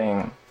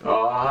Xing,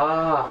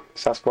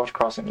 Sasquatch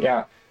crossing,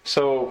 yeah.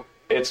 So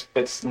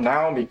it's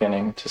now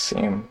beginning to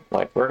seem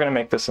like we're going to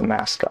make this a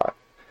mascot.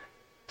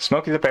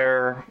 Smokey the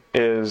Bear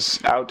is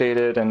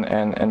outdated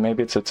and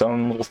maybe it's its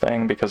own little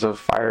thing because of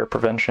fire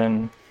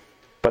prevention.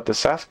 But the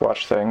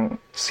Sasquatch thing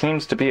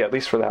seems to be, at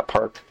least for that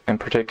park in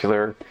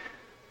particular,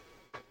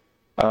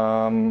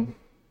 an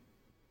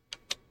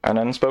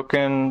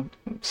unspoken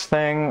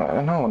thing.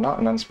 No, not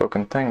an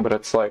unspoken thing, but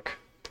it's like,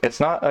 it's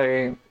not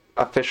a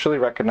officially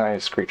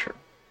recognized creature.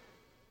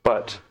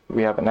 But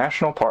we have a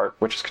national park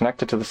which is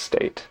connected to the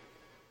state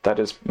that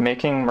is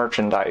making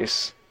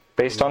merchandise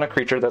based on a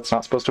creature that's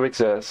not supposed to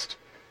exist.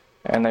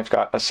 And they've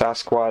got a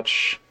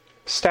Sasquatch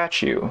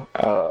statue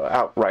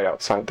right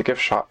outside the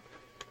gift shop.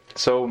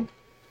 So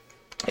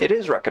it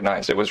is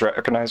recognized. It was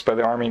recognized by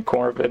the Army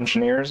Corps of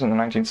Engineers in the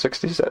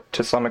 1960s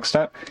to some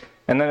extent.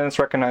 And then it's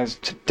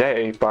recognized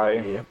today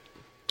by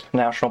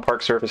National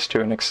Park Service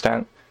to an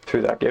extent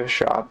through that gift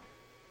shop.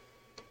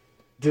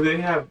 Do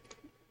they have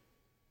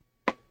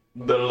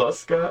the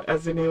Lusca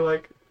as any,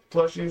 like,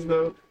 plushies,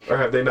 though? Or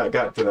have they not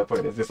got to that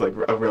point? Is this, like,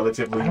 a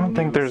relatively I don't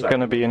think there's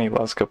going to be any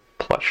Lusca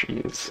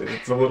plushies.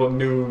 It's a little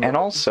new. And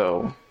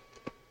also,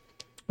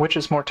 which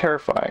is more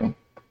terrifying?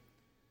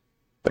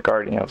 The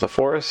Guardian of the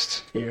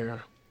Forest? Yeah.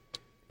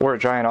 Or a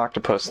giant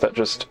octopus that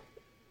just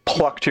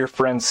plucked your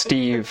friend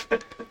Steve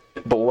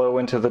below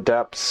into the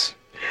depths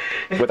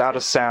without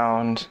a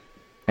sound,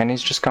 and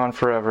he's just gone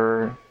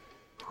forever,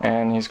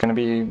 and he's going to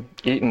be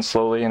eaten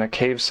slowly in a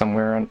cave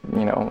somewhere,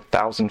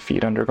 1,000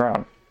 feet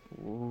underground.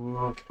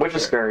 Ooh, Which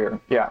is scarier,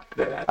 yeah.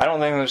 I don't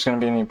think there's going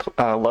to be any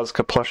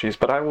Lusca plushies,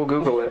 but I will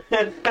Google it.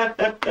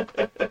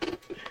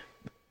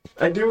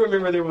 I do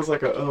remember there was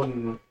like a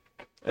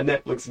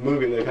Netflix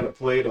movie that kind of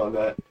played on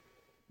that,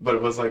 but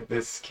it was like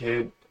this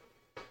kid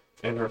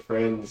and her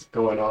friends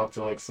going off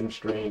to like some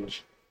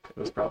strange. It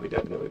was probably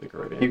definitely the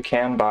Guardian. You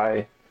can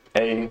buy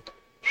a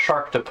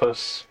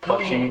Sharktopus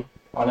plushie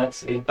on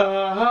Etsy.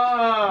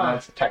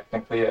 That's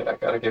technically it. I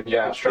gotta give you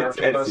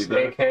Sharktopus,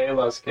 aka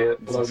Lusca.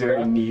 It's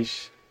very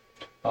niche.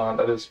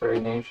 That is very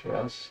niche,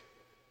 yes.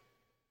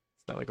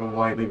 It's not like a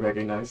widely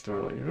recognized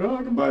store. Like,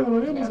 I can buy them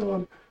on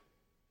Amazon.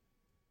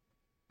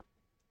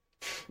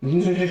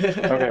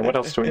 Okay, what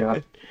else do we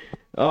got?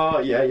 Oh,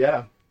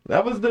 yeah.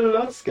 That was the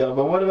Lusca,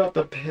 but what about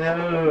the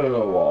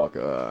Pale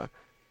Walker?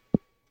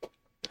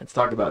 Let's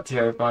talk about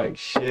terrifying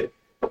shit.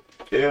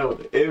 Ew,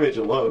 the image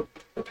alone.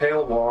 The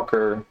Pale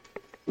Walker.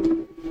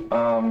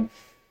 The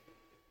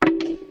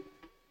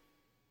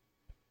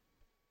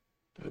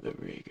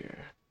Rigger.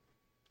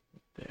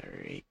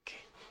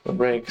 The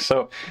rake.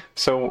 So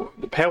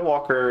the Pale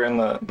Walker and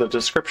the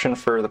description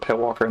for the Pale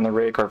Walker and the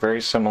rake are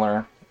very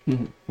similar.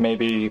 Mm-hmm.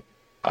 Maybe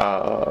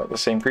the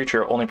same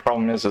creature. Only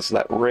problem is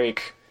that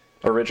rake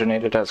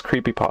originated as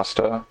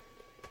creepypasta.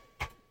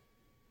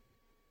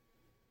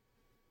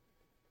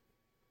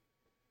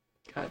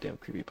 Goddamn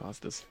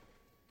creepypastas.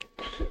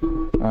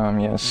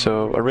 Yes,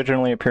 so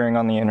originally appearing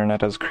on the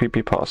internet as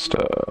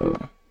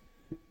creepypasta.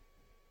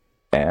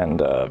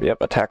 And,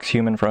 attacks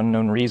human for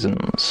unknown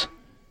reasons.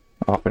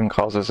 Often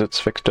causes its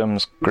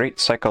victims great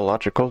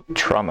psychological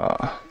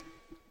trauma.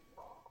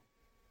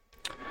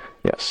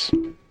 Yes.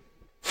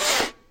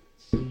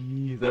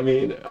 Jeez, I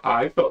mean,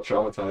 I felt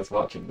traumatized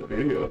watching the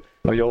video.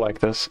 Oh, you'll like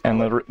this.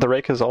 And the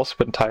rake has also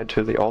been tied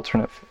to the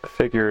alternate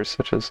figures,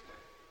 such as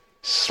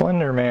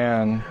Slender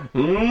Man.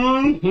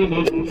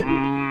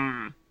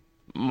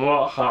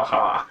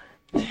 Mwahaha.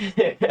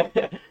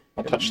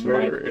 I'll touch the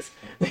murderers.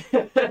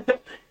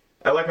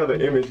 I like how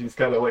the image, he's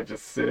kind of like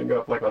just sitting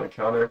up like on a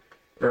counter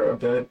or a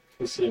bed.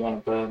 You see him on a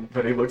bed.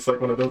 But he looks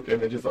like one of those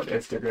images on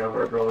Instagram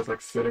where a girl is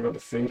like sitting on the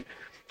sink.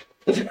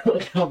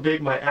 Look how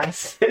big my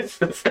ass is.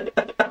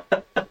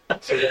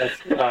 So yes,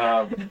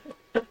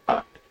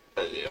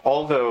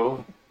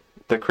 although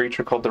the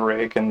creature called the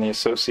rake and the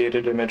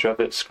associated image of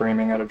it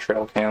screaming at a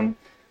trail cam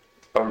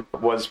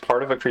was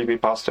part of a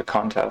creepypasta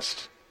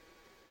contest,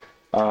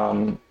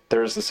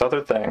 there's this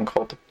other thing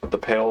called the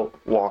Pale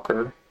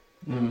Walker,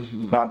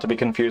 not to be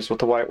confused with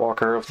the White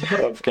Walker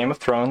of Game of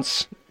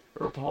Thrones,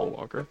 or Paul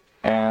Walker.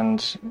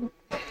 And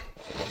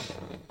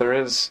there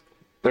is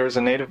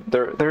a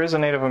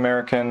Native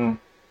American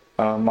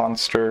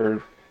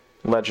monster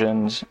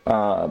legend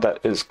that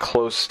is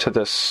close to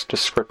this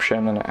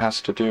description, and it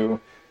has to do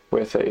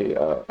with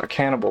a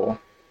cannibal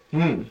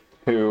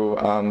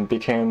who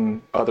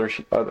became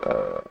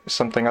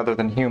something other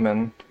than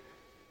human.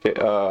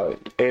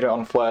 Ate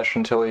on flesh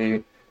until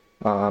he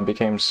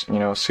became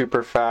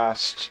super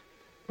fast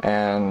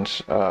and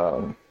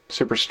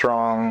super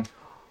strong,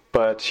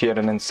 but he had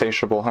an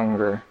insatiable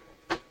hunger.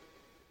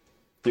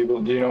 Do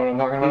you know what I'm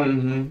talking about?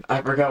 Mm-hmm.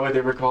 I forgot what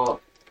they were called.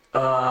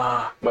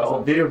 Well,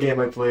 a video game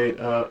I played.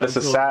 This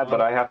is sad,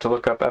 but I have to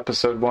look up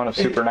episode 1 of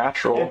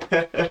Supernatural.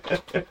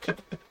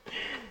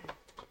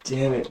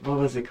 Damn it! What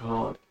was it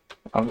called?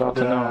 I'm about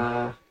to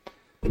know.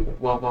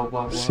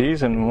 What?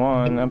 Season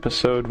 1,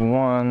 episode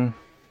 1.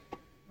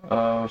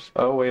 Oh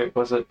wait,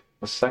 was it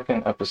the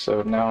second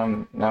episode? Now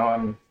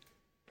I'm.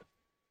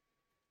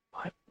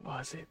 What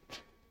was it?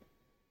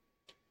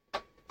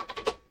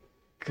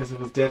 Because it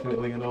was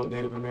definitely an old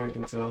Native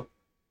American tale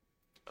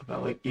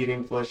about like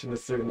eating flesh in a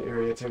certain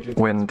area.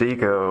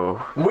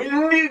 Wendigo.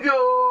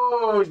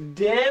 Wendigo!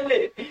 Damn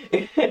it!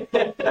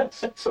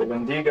 So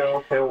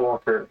Wendigo, Pale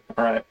Walker.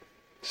 Alright.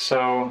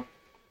 So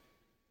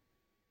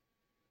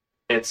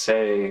it's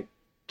a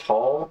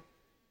tall,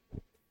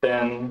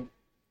 thin,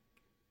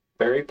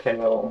 very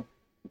pale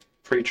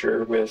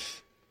creature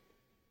with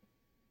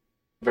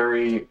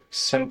very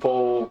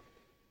simple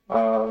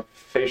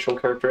facial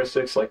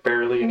characteristics, like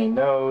barely any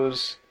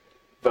nose,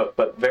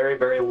 but very,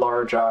 very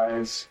large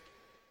eyes.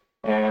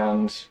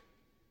 And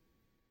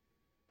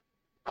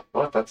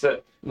what? That's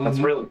it.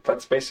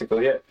 That's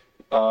basically it.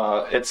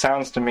 It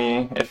sounds to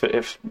me,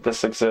 if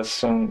this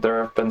exists, and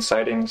there have been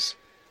sightings,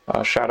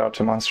 shout out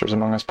to Monsters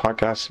Among Us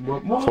podcast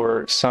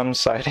for some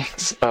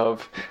sightings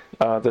of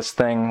this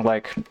thing,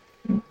 like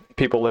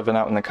people living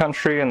out in the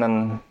country, and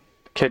then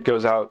kid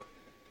goes out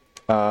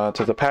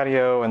to the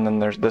patio, and then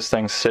there's this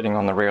thing sitting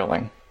on the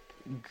railing.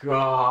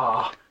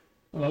 God,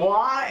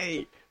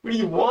 why? What do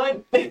you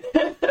want?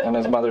 And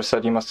his mother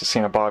said, "You must have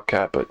seen a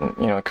bobcat," but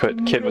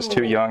kid was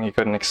too young. He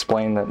couldn't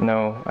explain that.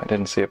 No, I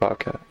didn't see a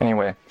bobcat.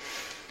 Anyway,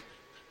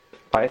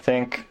 I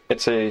think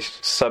it's a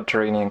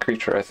subterranean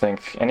creature. I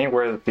think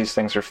anywhere that these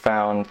things are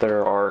found,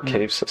 there are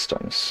cave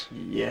systems.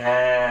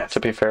 Yes.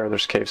 To be fair,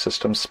 there's cave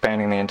systems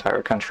spanning the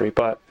entire country,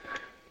 but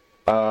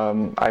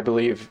I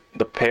believe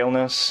the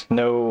paleness,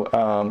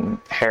 no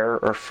hair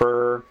or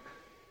fur,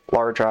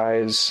 large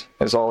eyes,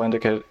 is all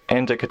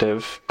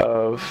indicative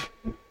of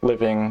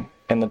living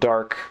in the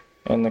dark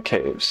in the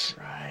caves.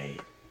 Right.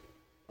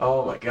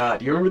 Oh my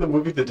God! You remember the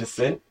movie The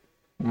Descent?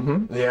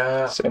 Mm-hmm.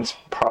 Yeah. It's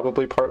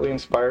probably partly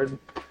inspired.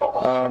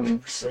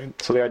 So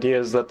the idea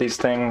is that these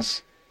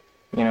things,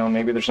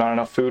 maybe there's not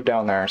enough food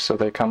down there, so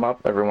they come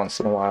up every once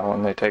in a while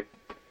and they take,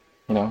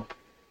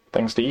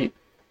 things to eat.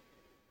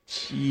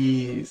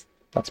 Jeez.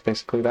 That's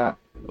basically that.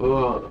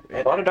 Oh,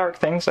 a lot of dark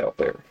things out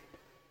there.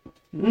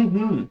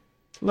 Mm-hmm.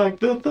 Like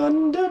the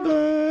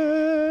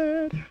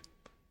Thunderbird.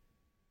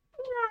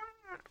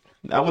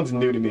 That one's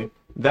new to me.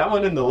 That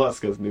one and the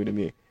Lusca's new to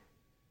me.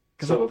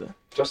 So,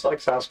 just like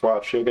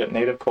Sasquatch, you'll get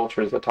native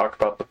cultures that talk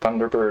about the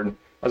Thunderbird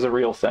as a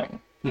real thing.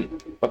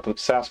 But the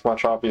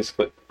Sasquatch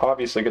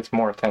obviously gets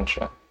more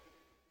attention.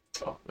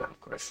 Oh, no,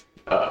 of course.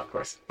 Of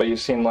course. But you've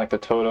seen, like, the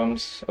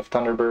totems of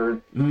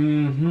Thunderbird.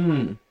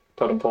 Mm-hmm.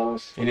 Totem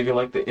poles. And even,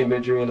 like, the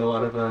imagery in a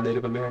lot of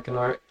Native American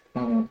art.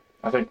 Mm-hmm.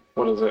 I think,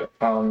 what is it?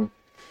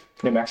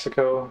 New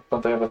Mexico,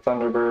 don't they have a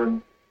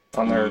Thunderbird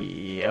on their...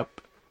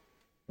 Yep.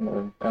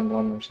 Their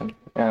emblem or something?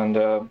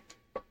 And,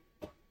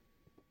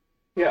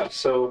 yeah,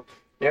 so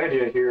the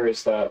idea here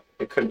is that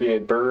it could be a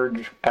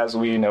bird as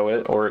we know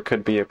it, or it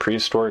could be a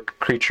prehistoric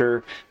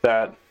creature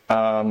that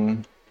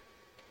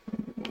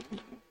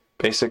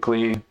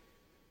basically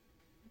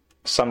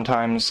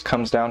sometimes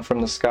comes down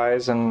from the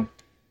skies and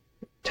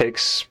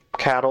takes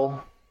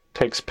cattle,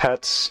 takes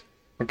pets,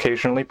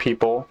 occasionally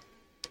people,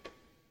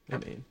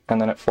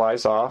 and then it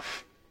flies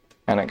off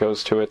and it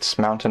goes to its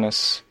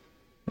mountainous,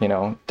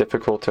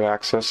 difficult to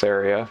access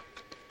area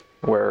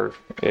where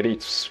it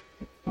eats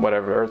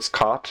whatever it's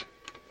caught.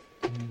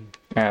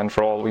 And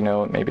for all we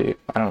know, maybe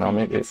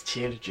it's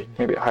children.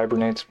 Maybe it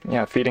hibernates,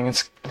 feeding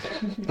its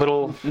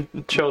little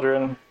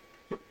children.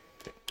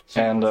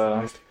 And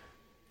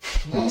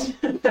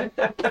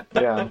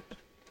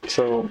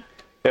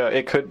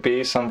it could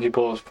be, some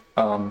people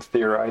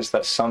theorize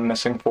that some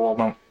missing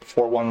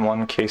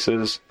 411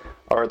 cases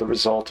are the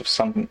result of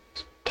some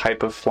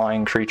type of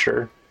flying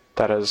creature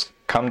that has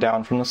come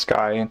down from the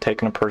sky and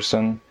taken a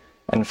person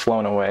and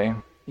flown away.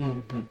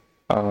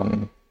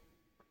 Mm-hmm.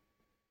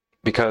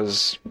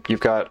 Because you've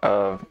got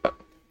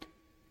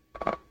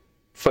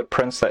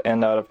footprints that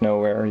end out of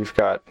nowhere. You've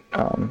got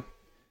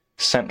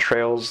scent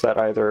trails that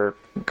either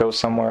go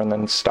somewhere and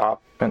then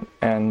stop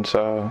and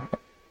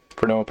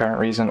for no apparent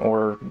reason,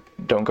 or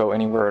don't go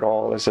anywhere at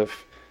all, as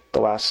if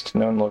the last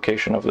known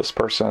location of this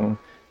person,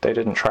 they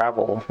didn't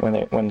travel when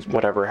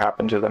whatever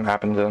happened to them.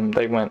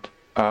 They went.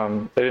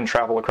 They didn't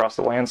travel across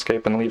the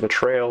landscape and leave a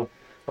trail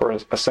or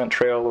a scent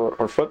trail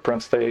or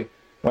footprints. They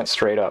went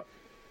straight up.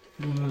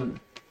 Mm-hmm.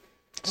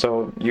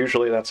 So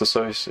usually that's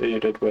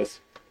associated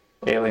with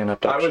alien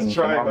abduction. I was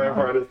trying my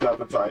hardest not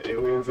to tie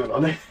aliens in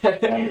on it.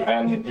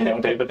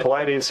 and David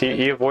Paulides,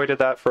 he avoided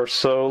that for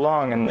so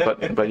long,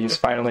 but he's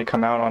finally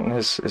come out on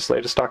his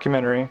latest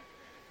documentary,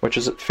 which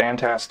is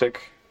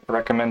fantastic. I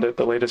recommend it.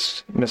 The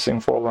latest Missing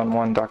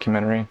 411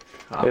 documentary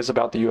is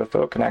about the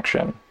UFO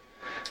connection.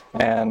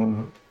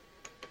 And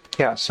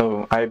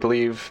so I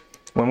believe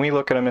when we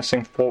look at a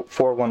Missing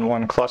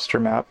 411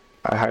 cluster map,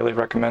 I highly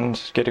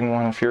recommend getting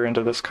one if you're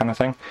into this kind of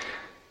thing.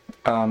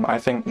 I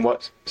think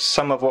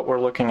some of what we're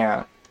looking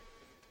at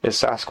is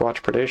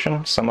Sasquatch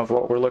predation. Some of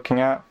what we're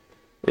looking at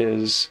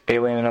is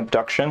alien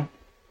abduction.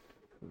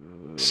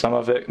 Some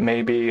of it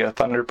may be a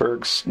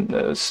Thunderbird's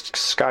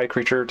sky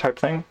creature type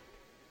thing.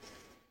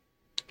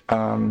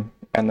 And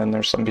then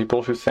there's some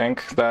people who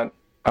think that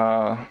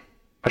a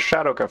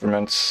shadow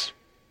government's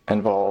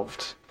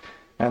involved.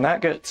 And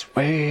that gets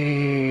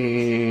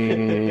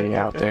way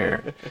out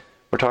there.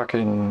 We're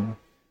talking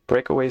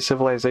breakaway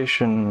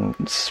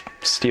civilizations,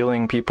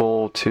 stealing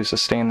people to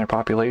sustain their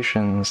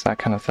populations, that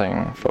kind of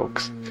thing,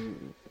 folks.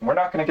 We're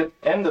not going to get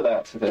into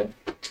that today.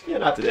 Yeah,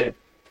 not today.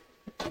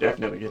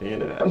 Definitely getting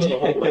into that. The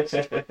whole list.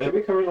 Did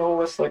we cover the whole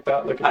list like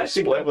that? Like I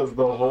think that was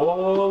the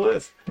whole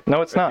list.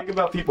 No, it's not. Think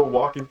about people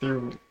walking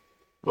through,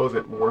 what was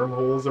it,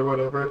 wormholes or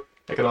whatever.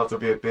 That could also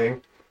be a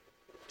thing.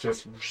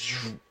 Just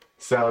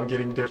sound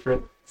getting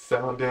different,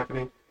 sound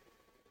dampening.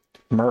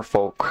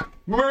 Merfolk.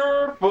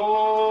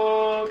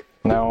 Merfolk!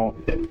 Now,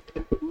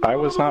 I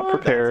was not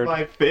prepared. That's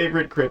my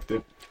favorite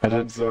cryptid.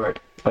 I'm sorry.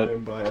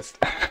 I'm biased.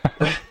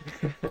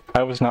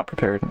 I was not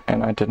prepared,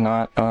 and I did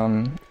not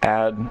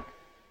add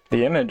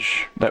the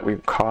image that we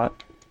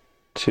caught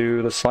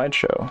to the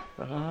slideshow.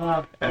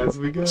 As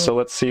we go. So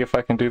let's see if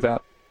I can do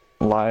that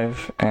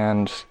live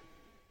and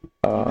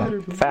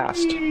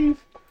fast.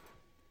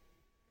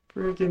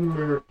 Freaking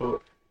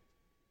Merfolk.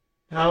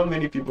 How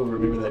many people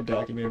remember that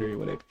documentary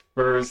when it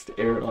first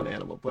aired on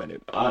Animal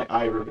Planet?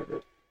 I remember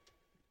it.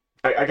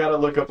 I gotta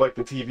look up like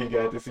the TV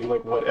guide to see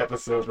like what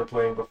episodes were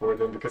playing before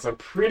then, because I'm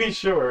pretty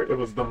sure it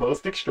was The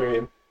Most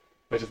Extreme,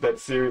 which is that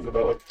series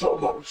about like the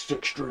most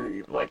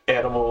extreme, like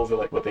animals and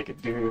like what they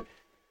could do.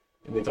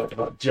 And they talked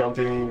about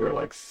jumping or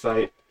like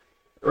sight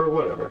or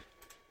whatever.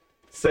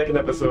 Second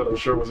episode I'm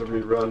sure was a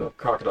rerun of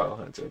Crocodile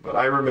Hunter, but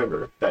I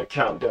remember that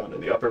countdown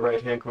in the upper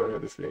right hand corner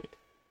of the screen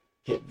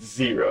hit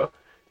 0.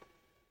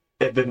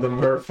 And then the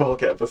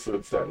Merfolk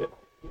episode started.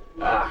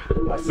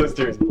 My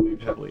sisters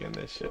believe heavily in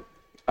this shit.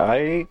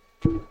 I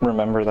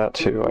remember that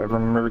too. I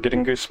remember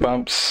getting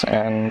goosebumps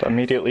and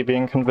immediately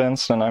being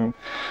convinced, and I'm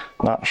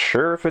not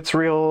sure if it's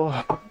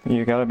real.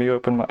 You gotta be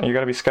open. You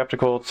gotta be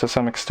skeptical to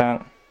some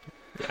extent.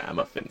 Yeah, I'm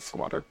a fin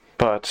squatter.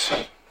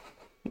 But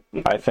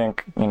I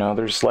think,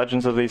 there's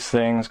legends of these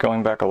things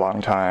going back a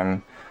long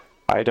time.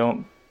 I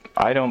don't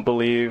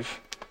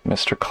believe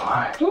Mr.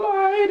 Clyde.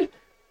 Clyde!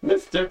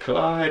 Mr.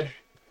 Clyde.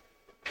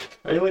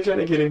 Are you only trying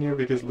to get in here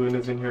because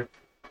Luna's in here?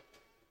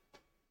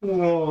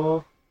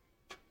 Aww.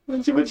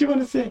 What you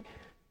want to say? You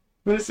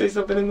want to say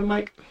something in the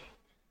mic?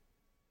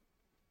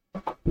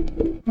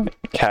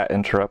 Cat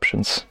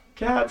interruptions.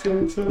 Cat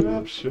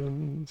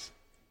interruptions.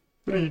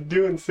 What are you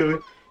doing, silly?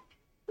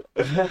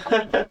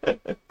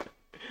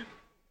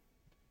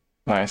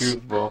 Nice.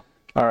 Goofball.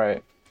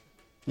 Alright.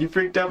 You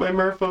freaked out by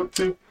Merfolk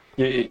too?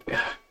 You're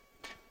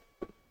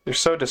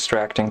so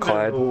distracting,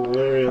 Clyde.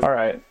 Hilarious.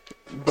 Alright.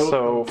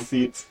 So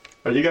seats.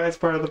 Are you guys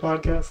part of the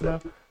podcast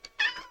now?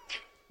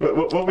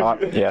 What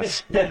would you...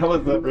 Yes. That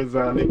was a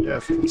resounding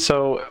yes.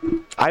 So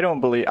I don't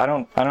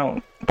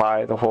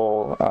buy the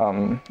whole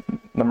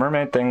the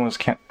mermaid thing was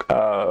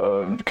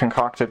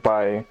concocted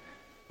by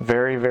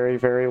very, very,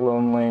 very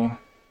lonely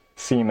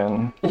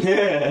seamen.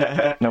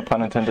 Yeah. No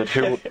pun intended.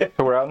 Who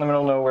were out in the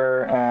middle of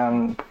nowhere,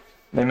 and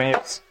they may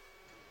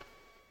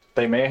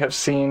have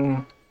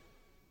seen,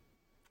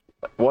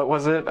 what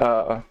was it?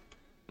 A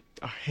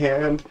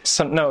hand.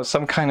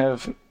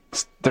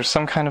 There's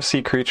some kind of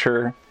sea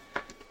creature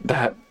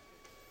that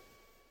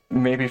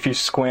maybe if you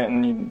squint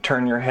and you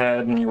turn your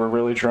head and you were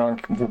really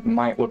drunk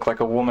might look like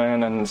a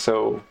woman, and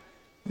so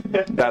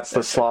that's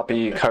the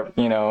sloppy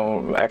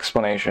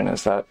explanation,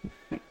 is that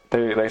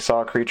they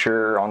saw a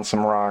creature on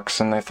some rocks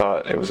and they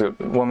thought it was a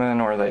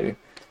woman, or they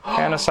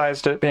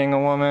fantasized it being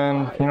a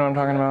woman. You know what I'm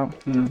talking about?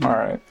 Mm-hmm. All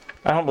right.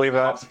 I don't believe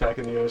that. Pops back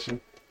in the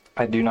ocean.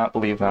 I do not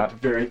believe that.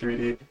 Very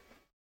 3D.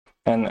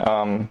 And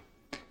I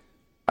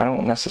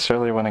don't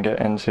necessarily want to get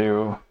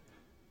into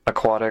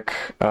aquatic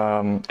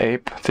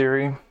ape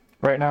theory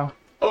right now.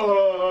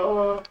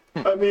 I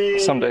mean...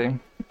 Someday.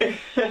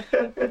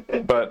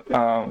 But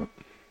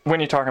when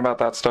you talk about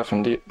that stuff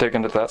and dig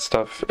into that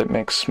stuff, it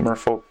makes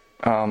merfolk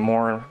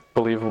more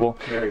believable.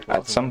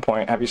 At some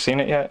point, have you seen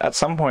it yet? At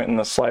some point in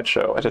the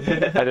slideshow, I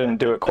didn't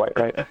do it quite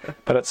right,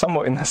 but at some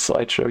point in this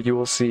slideshow, you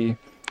will see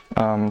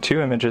 2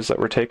 images that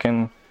were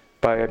taken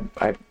by,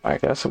 I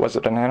guess, was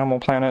it an Animal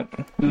Planet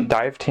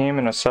dive team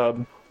and a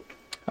sub?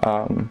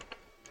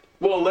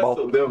 Well, less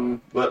of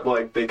them, but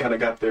like they kind of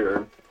got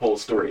their whole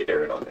story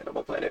aired on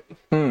Animal Planet.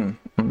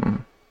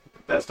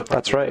 That's the part.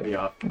 That's right.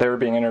 They were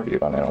being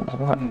interviewed on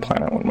Animal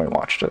Planet when we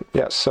watched it.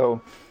 Yes, so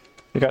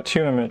you got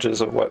 2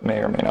 images of what may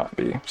or may not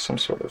be some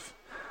sort of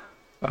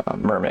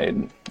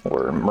mermaid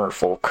or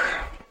merfolk.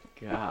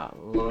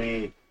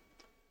 Golly.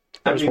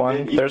 There's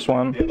one. There's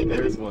one.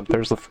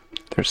 There's the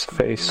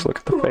face. Look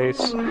at the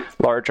face.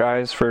 Large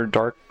eyes for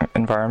dark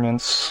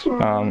environments.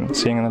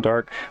 Seeing in the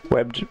dark.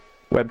 Webbed.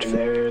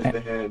 There's the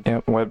head.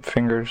 Yeah, webbed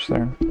fingers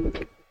there.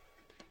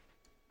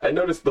 I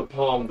noticed the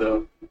palm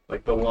though,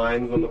 like the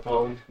lines on the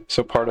palm.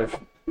 So part of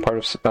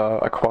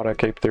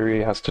aquatic ape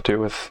theory has to do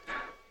with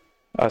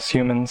us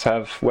humans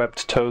have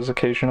webbed toes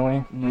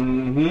occasionally.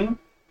 Mm-hmm.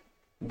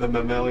 The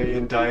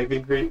mammalian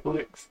diving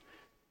reflex.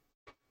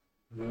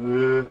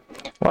 Uh,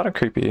 A lot of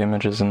creepy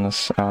images in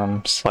this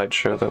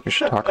slideshow that we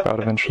should talk about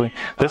eventually.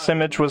 This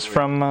image was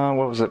from,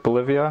 what was it,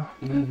 Bolivia?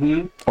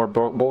 mm-hmm. Or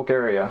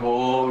Bulgaria?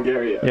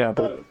 Bulgaria. Yeah,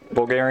 the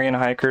Bulgarian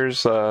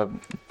hikers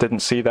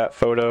didn't see that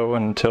photo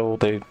until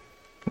they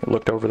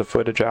looked over the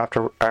footage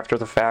after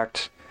the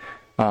fact.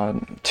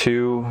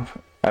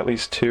 At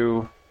least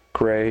two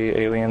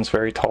gray aliens,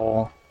 very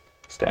tall,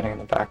 standing in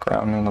the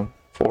background in the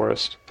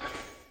forest.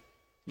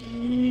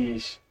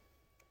 Yeesh.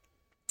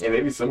 Yeah,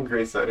 maybe some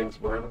gray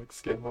sightings were like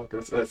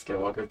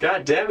skinwalkers.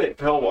 God damn it,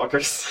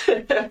 pellwalkers.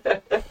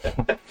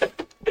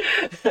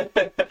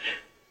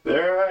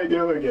 There I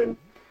go again.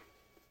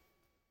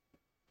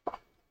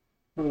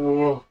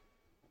 Whoa.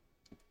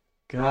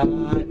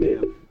 God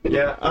damn.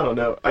 Yeah, I don't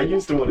know. I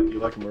used to want to be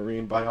like a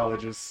marine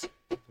biologist,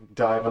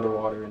 dive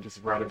underwater and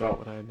just write about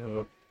what I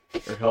know,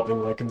 or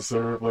helping like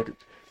conserve like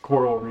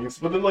coral reefs.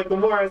 But then like the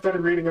more I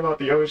started reading about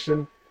the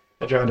ocean,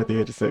 I drowned at the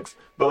age of 6.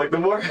 But like the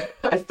more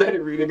I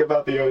started reading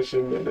about the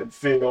ocean and then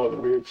seeing all the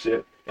weird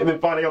shit, and then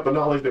finding out the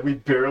knowledge that we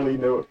barely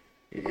know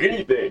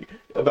anything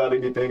about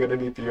anything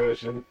underneath the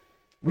ocean.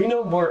 We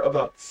know more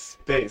about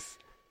space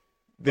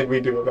than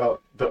we do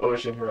about the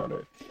ocean here on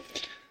Earth.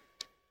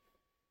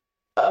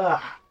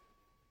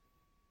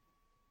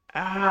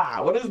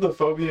 What is the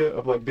phobia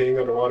of like being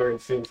underwater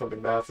and seeing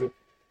something massive?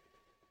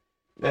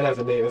 It has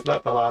a name. It's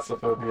not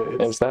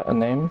thalassophobia. Is that a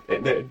name?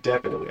 It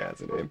definitely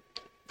has a name.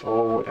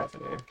 Oh, it has a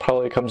name.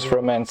 Probably comes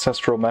from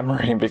ancestral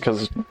memory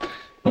because,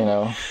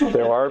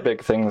 there are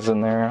big things in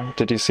there.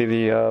 Did you see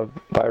the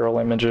viral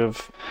image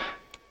of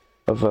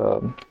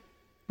what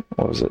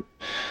was it?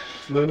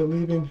 Luna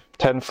leaving?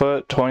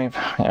 10-foot, 20,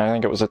 I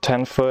think it was a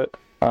 10-foot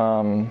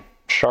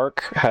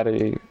shark had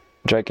a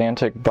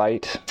gigantic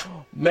bite.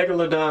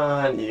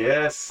 Megalodon,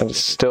 yes. It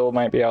still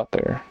might be out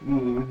there.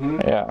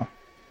 Mm-hmm. Yeah.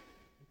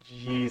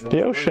 Jeez.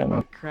 The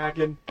ocean.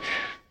 Kraken.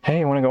 Hey,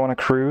 you want to go on a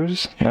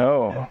cruise?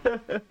 No.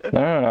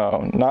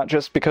 No. Not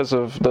just because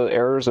of the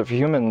errors of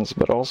humans,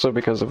 but also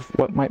because of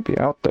what might be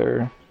out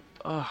there.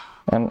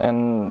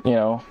 And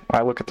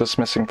I look at this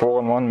missing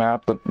 411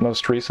 map, the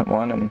most recent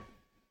one, and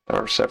there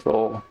are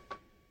several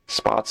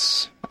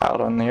spots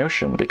out on the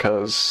ocean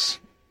because,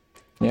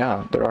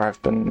 there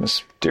have been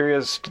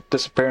mysterious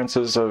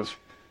disappearances of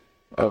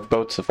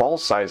boats of all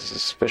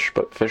sizes,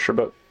 fishermen's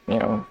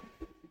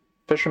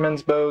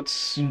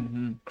boats,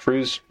 mm-hmm.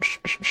 cruise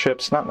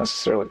ships, not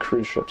necessarily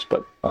cruise ships,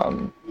 but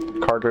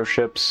cargo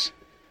ships.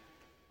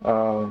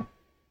 So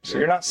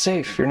you're not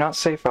safe. You're not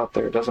safe out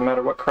there. It doesn't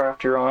matter what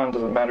craft you're on.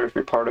 Doesn't matter if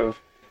you're part of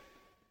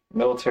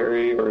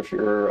military or if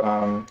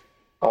you're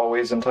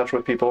always in touch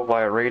with people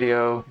via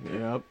radio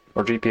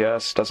or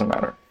GPS. Doesn't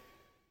matter.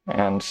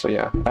 And so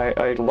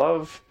I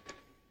love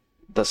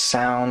the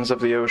sounds of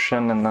the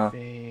ocean and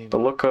the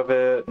look of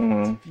it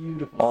and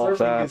all Surfing of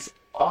that. Is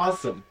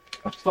awesome.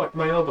 I fucked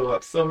my elbow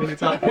up so many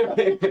times.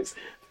 It's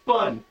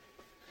fun.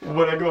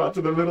 Would I go out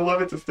to the middle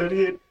of it to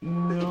study it?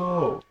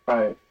 No.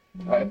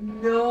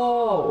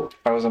 No.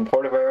 I was in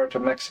Puerto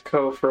Vallarta,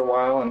 Mexico for a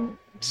while and,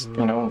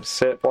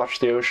 sit, watch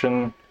the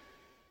ocean,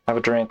 have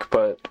a drink,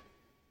 but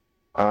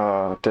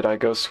did I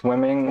go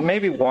swimming?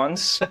 Maybe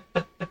once.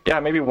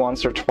 Maybe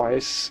once or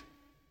twice.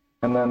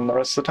 And then the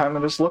rest of the time I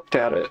just looked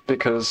at it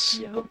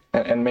because,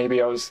 and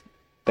maybe I was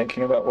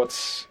thinking about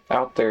what's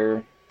out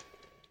there.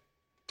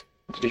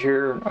 Did you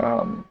hear,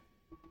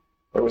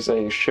 there was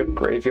a ship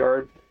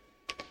graveyard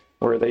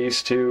where they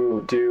used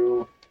to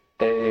do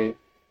a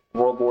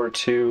World War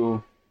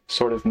II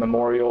sort of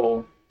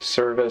memorial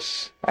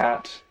service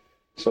at,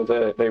 so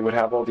that they would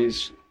have all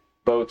these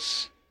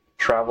boats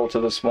travel to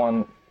this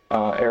one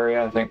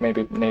area, I think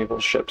maybe naval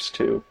ships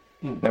too.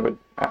 They would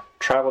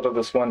travel to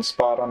this one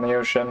spot on the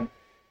ocean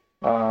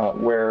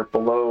where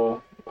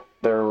below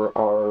there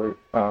were,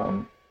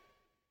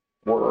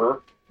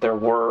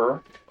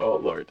 oh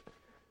Lord,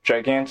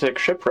 gigantic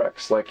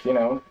shipwrecks, like,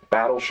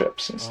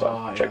 battleships and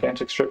stuff.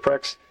 Gigantic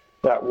shipwrecks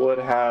that would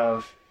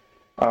have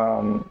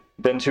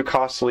been too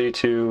costly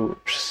to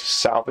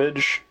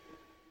salvage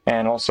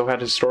and also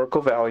had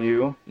historical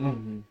value.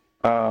 Mm-hmm.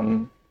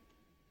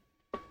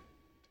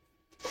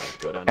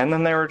 And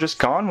then they were just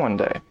gone one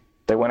day.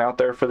 They went out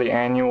there for the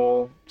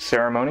annual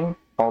ceremony,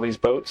 all these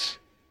boats,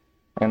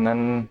 and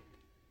then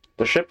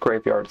the ship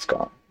graveyard's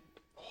gone.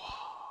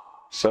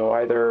 So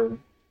either,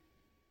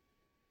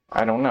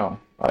 I don't know.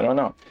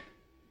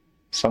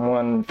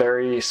 Someone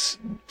very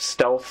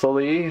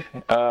stealthily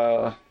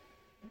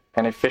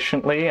and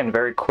efficiently and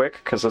very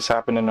quick, because this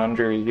happened in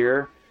under a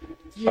year,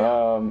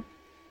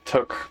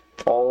 took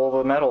all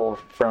the metal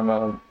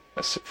from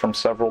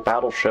several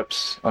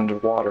battleships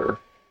underwater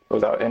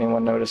without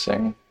anyone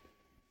noticing.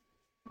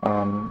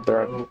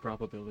 No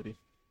probability.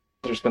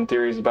 There's been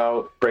theories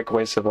about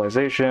breakaway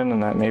civilization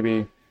and that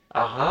maybe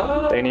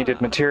they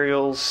needed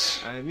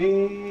materials. I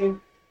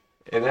mean,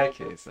 in that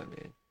case,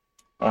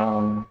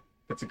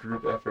 it's a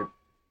group effort.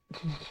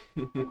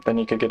 Then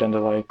you could get into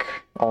like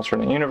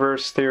alternate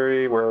universe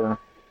theory where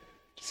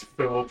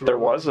there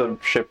was a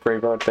ship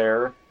graveyard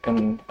there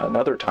in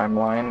another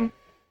timeline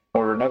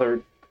or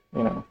another,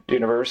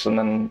 universe, and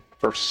then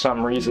for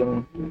some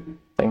reason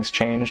things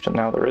changed and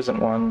now there isn't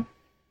one.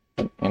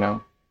 You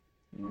know,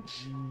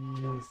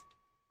 Jeez.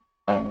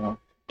 I don't know.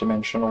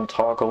 Dimensional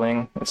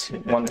toggling. It's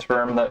one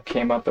term that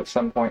came up at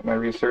some point in my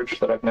research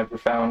that I've never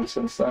found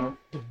since then.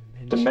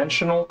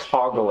 Dimensional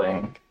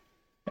toggling.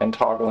 And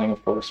toggling,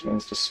 of course,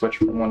 means to switch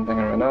from one thing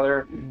to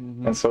another.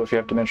 Mm-hmm. And so if you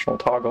have dimensional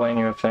toggling,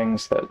 you have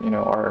things that, you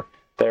know, are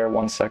there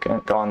 1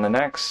 second, gone the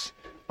next,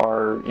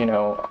 are, you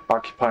know,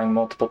 occupying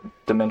multiple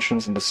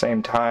dimensions at the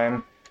same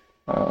time.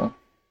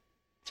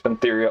 It's been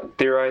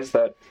theorized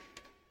that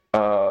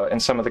in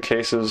some of the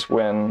cases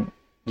when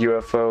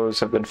UFOs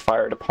have been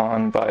fired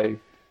upon by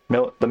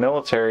the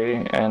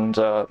military and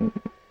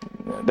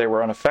they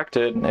were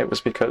unaffected, it was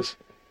because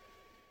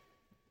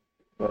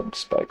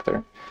spike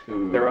there.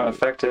 They were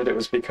unaffected. It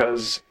was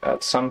because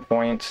at some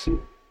point,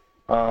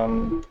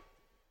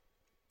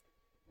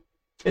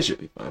 it should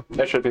be fine.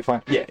 It should be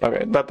fine. Yeah.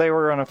 Okay, but they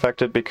were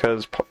unaffected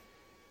because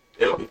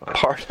It'll be fine.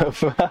 part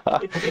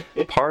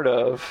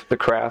of the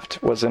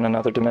craft was in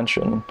another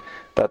dimension.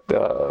 That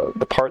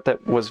the part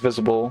that was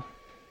visible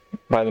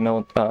by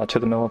to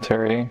the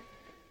military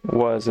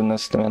was in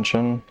this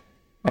dimension,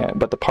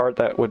 but the part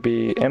that would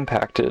be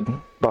impacted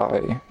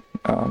by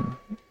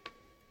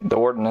the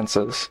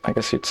ordinances, I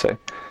guess you'd say,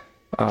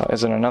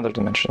 is in another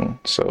dimension.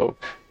 So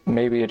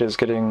maybe it is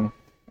getting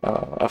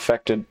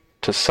affected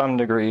to some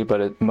degree,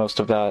 but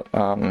most of that,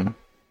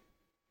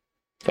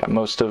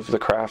 most of the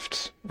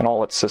craft and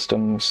all its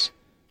systems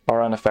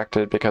are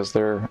unaffected because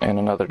they're in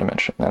another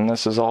dimension. And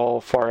this is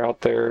all far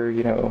out there,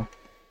 you know.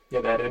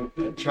 Yeah,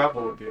 that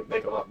travel would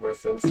make a lot more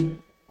sense.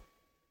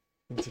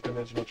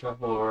 Interdimensional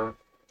travel or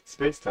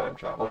space-time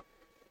travel.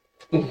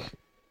 I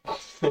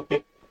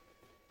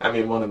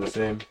mean, one and the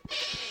same.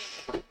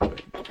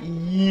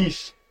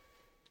 Yeesh.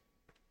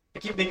 I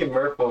keep thinking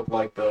merfolk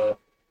like the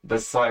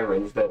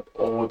sirens that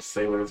old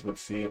sailors would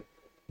see.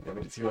 They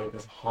would just hear like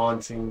this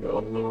haunting,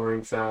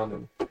 alluring sound,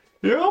 and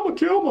yeah, I'm gonna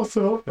kill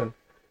myself, and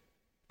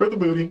for the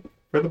booty.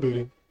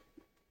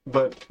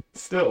 But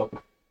still,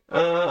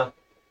 I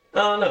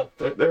don't know.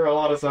 There are a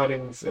lot of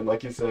sightings, and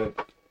like you said,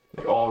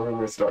 like all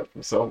rumors start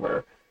from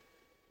somewhere.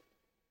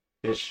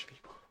 Fish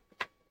people.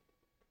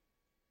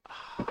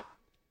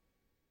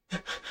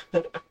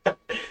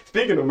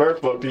 Speaking of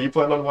merfolk, do you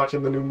plan on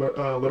watching the new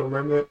Little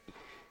Mermaid?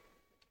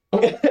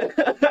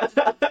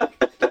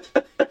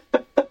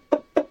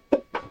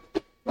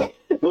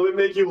 Will it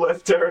make you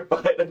less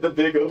terrified of the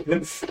big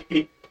open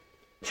sea?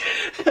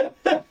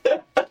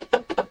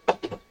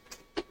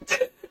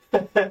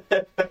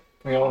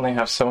 We only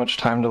have so much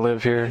time to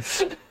live here.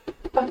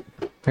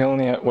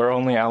 We're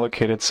only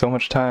allocated so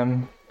much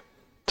time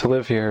to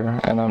live here,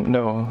 and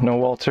no,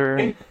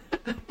 Walter.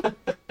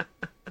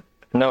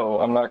 No,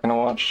 I'm not gonna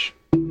watch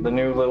the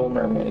new Little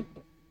Mermaid.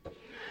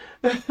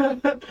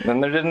 Then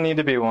there didn't need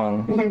to be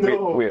one.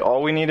 No. We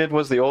all we needed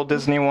was the old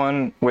Disney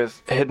one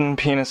with hidden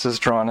penises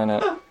drawn in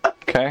it.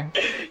 Okay?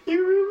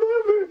 You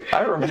remember?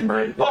 I remember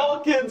it. All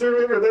kids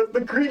remember. That's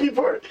the creepy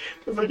part.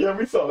 It's like, yeah,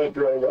 we saw that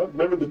growing up.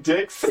 Remember the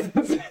dicks?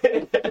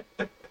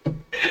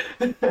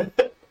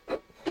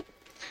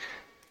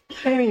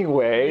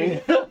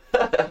 Anyway.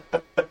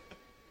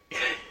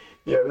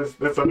 Yeah,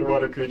 this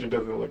underwater creature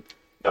doesn't look...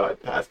 I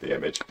passed the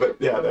image. But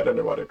yeah, that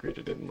underwater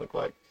creature didn't look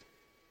like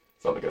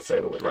something a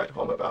sailor would write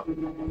home about.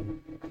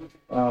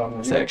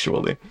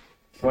 Sexually.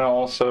 Well,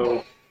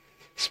 also,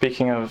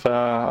 speaking of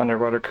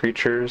underwater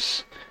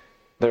creatures,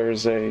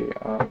 there's a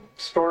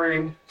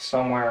story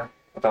somewhere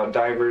about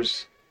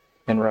divers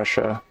in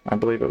Russia, I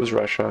believe it was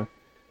Russia,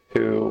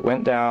 who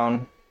went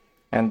down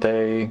and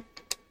they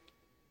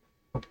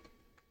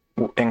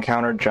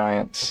encountered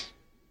giants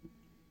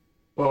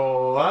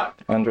What?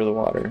 under the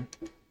water.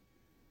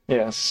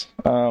 Yes.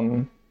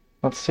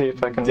 Let's see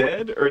if I can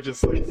Dead or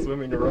just like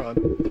swimming around?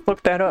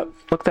 look that up.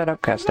 Look that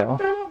up, Castell.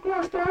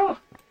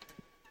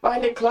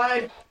 Find it,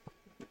 Clyde.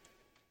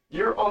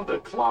 You're on the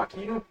clock,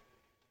 you.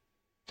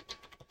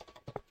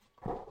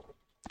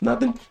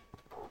 Nothing.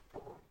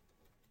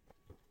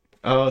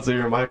 Oh, so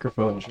you're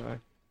microphone shy.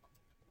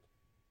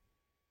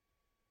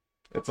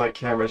 It's like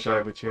camera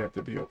shy, but you have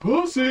to be a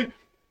pussy.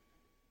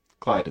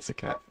 Clyde is a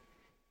cat.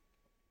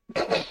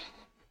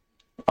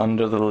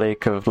 Under the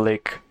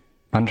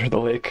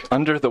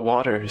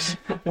waters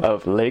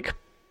of Lake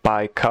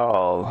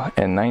Baikal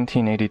in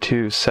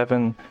 1982,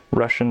 7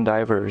 Russian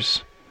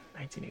divers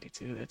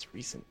 1982, that's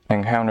recent.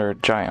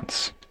 encountered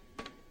giants.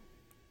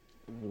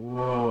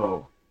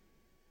 Whoa.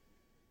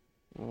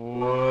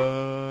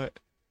 What?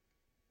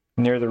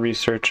 Near the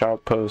research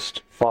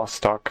outpost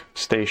Vostok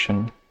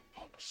Station.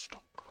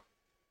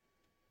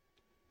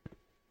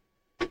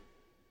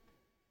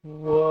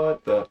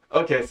 What the?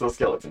 Okay, so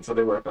skeletons, so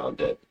they were found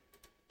dead.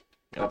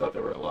 I thought they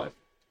were alive.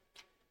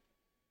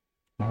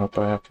 I hope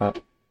I have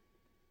that.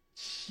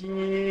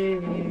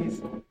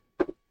 Jeez.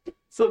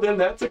 So then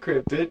that's a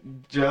cryptid.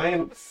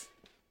 Giants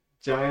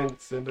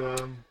and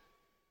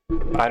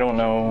I don't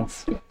know.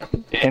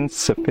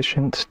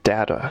 Insufficient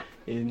data.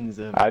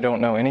 I don't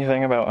know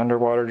anything about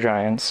underwater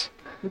giants.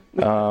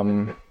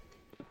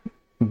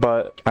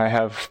 But I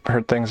have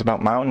heard things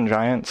about mountain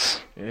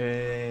giants.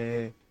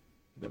 The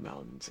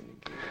mountains.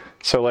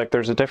 So, like,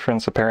 there's a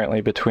difference,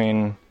 apparently,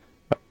 between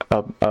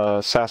a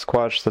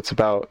Sasquatch that's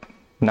about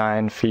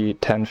 9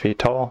 feet, 10 feet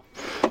tall,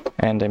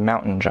 and a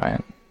mountain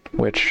giant,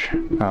 which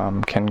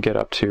can get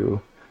up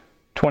to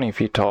 20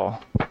 feet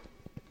tall.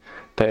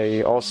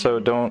 They also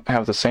don't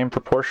have the same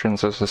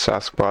proportions as the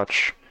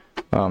Sasquatch.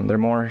 They're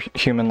more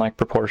human-like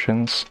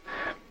proportions.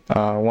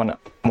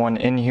 One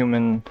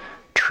inhuman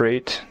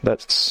trait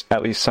that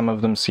at least some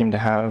of them seem to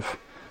have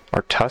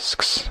are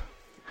tusks.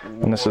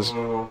 And this is...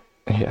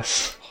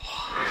 Yes.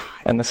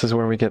 And this is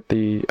where we get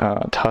the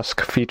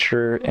tusk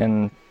feature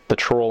in the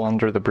troll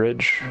under the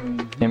bridge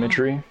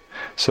imagery.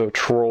 So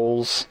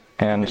trolls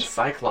and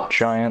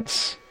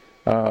giants.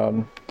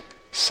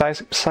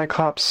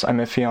 Cyclops, I'm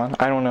iffy on.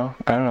 I don't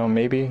know,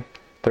 maybe.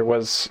 There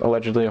was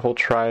allegedly a whole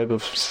tribe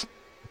of,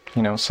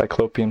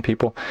 cyclopean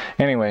people.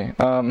 Anyway,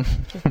 rabbit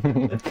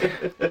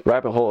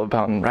hole.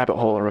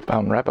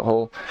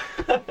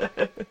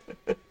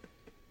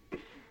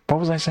 What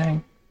was I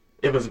saying?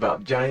 It was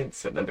about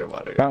giants and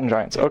underwater. Mountain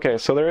giants. Okay,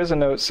 so there is a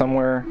note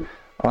somewhere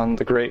on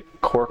the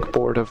great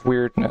corkboard of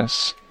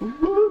weirdness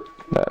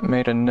that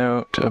made a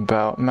note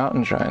about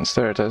mountain giants.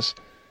 There it is.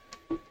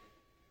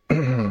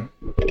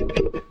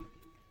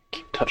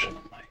 Keep touching the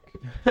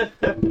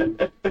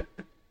mic.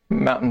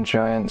 Mountain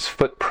giants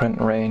footprint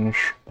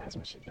range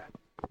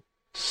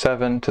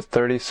 7 to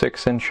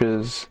 36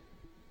 inches.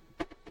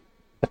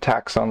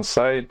 Attacks on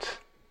sight.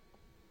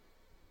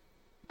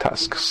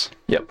 Tusks.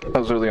 Yep,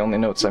 those are the only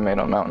notes I made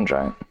on mountain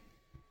giant.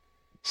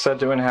 Said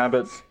to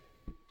inhabit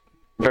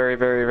very,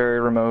 very,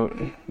 very remote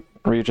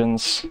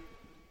regions.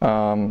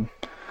 Montana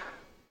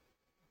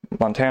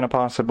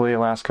possibly,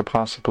 Alaska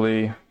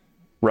possibly,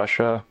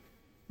 Russia,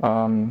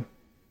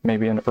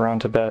 maybe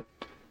around Tibet.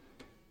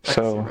 I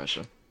can see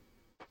Russia.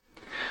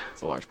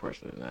 It's a large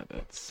portion of that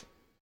that's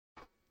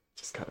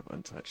just kind of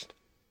untouched.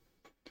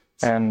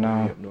 And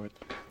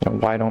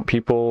why don't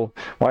people?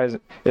 Why is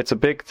it? It's a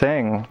big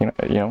thing.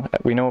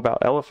 We know about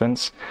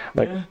elephants.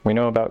 We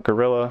know about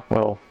gorilla.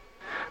 Well,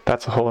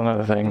 that's a whole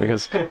another thing,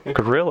 because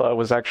gorilla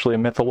was actually a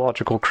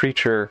mythological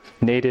creature,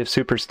 native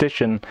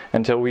superstition,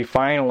 until we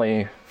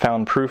finally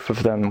found proof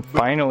of them.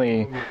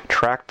 Finally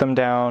tracked them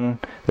down.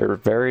 They were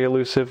very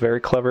elusive, very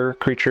clever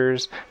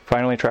creatures.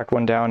 Finally tracked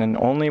one down, and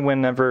only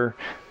whenever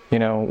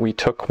we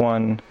took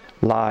one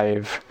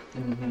live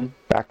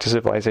back to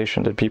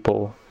civilization did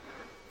people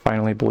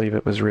finally believe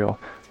it was real.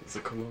 It's a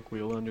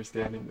colloquial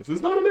understanding. This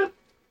is not a myth.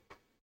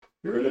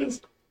 Here it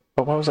is.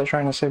 But what was I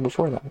trying to say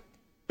before that?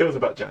 It was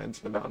about giants,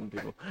 the mountain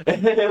people.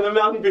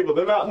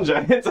 The mountain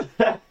giants.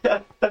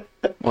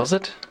 Was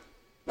it?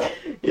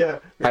 Yeah.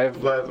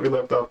 We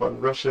left off on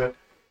Russia.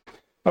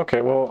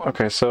 Okay,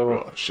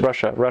 so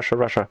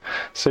Russia.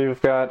 So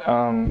you've got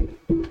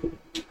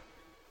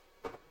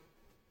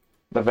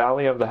the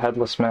Valley of the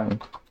Headless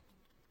Men.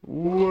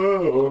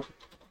 Whoa.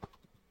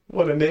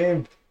 What a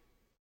name.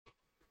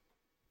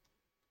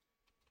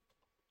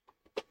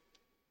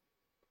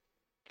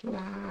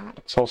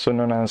 It's also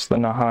known as the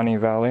Nahanni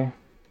Valley.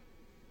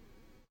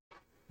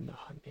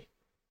 Nahanni.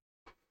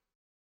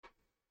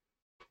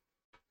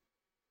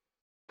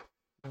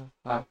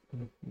 I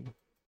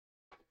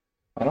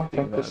don't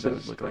think this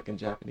is... look like in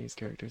Japanese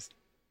characters.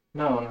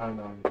 No.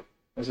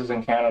 This is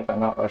in Canada,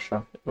 not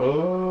Russia.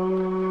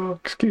 Oh.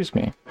 Excuse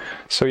me.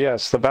 So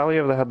yes, the Valley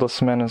of the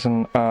Headless Men is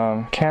in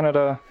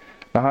Canada,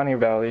 Nahanni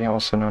Valley,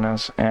 also known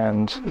as,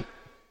 and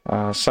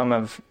some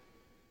have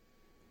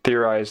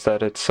theorized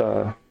that it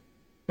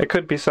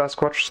could be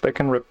Sasquatch. They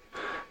can rip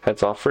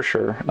heads off for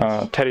sure.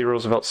 Teddy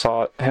Roosevelt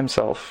saw it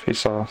himself. He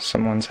saw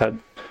someone's head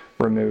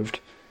removed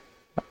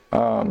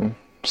by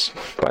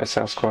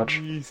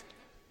Sasquatch. Jeez.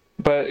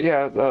 But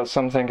yeah,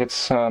 some think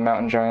it's a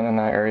mountain giant in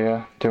that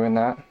area doing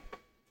that.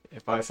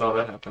 If I saw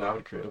that happen, I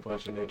would create a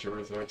bunch of nature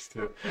reserves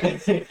too.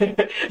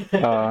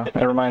 It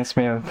reminds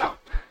me of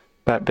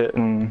that bit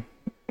in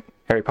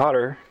Harry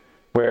Potter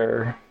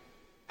where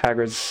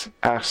Hagrid's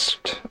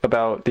asked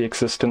about the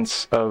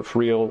existence of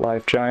real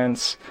life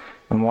giants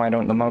and why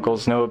don't the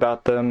Muggles know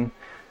about them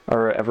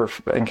or ever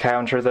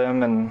encounter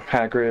them, and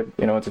Hagrid,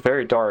 it's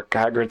very dark.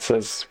 Hagrid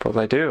says, well,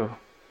 they do,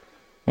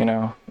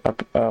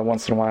 up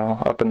once in a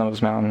while up in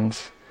those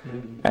mountains.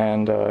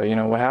 And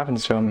what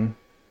happens to them?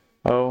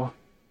 Oh,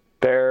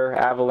 bear,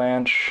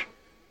 avalanche.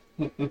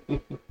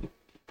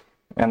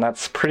 And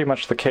that's pretty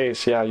much the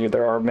case. Yeah,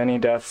 there are many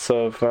deaths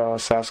of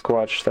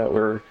Sasquatch that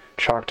were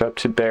chalked up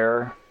to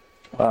bear.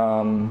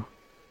 The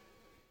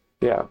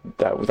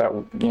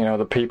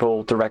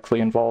people directly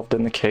involved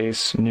in the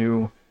case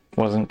knew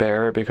wasn't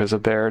bear, because a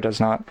bear does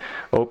not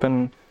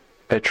open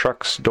a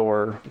truck's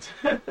door,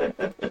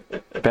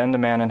 bend a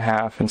man in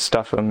half, and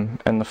stuff him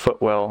in the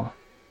footwell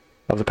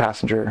of the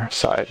passenger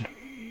side.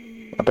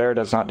 A bear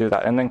does not do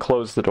that, and then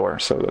close the door.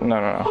 So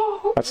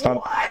no. That's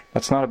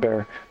not a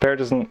bear. Bear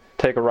doesn't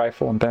take a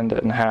rifle and bend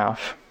it in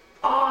half.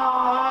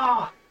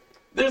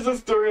 There's a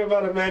story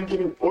about a man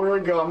getting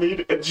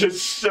origamied and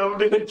just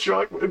shoved in a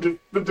truck with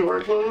the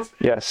door closed.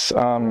 Yes.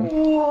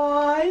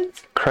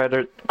 What?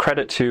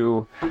 Credit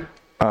to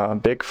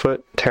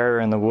Bigfoot, Terror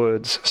in the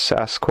Woods,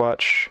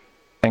 Sasquatch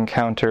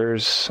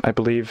encounters, I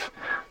believe.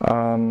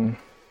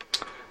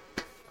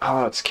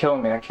 It's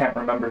killing me. I can't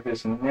remember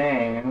his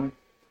name.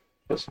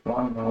 Just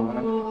one moment.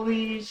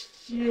 Holy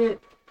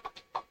shit.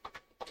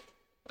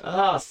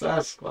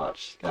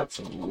 Sasquatch. Got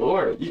some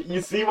lore.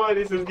 You see why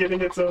this is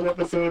getting its own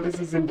episode? This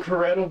is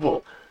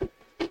incredible.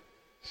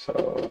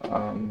 So,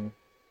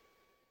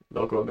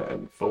 Logo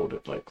man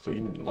folded like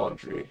clean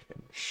laundry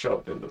and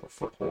shoved into the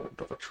foothold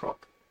of a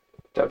truck.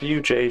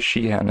 W.J.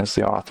 Sheehan is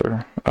the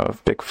author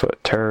of Bigfoot,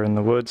 Terror in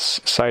the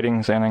Woods,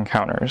 Sightings and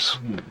Encounters.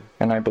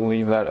 And I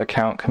believe that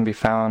account can be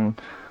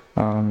found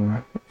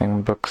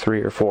in book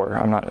 3 or 4.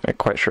 I'm not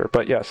quite sure.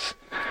 But yes.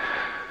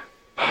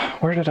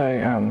 Where did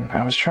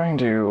I was trying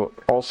to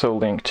also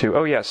link to...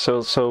 Oh, yes.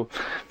 So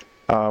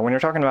when you're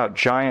talking about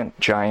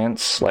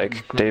giants,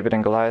 like David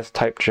and Goliath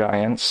type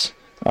giants,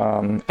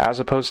 as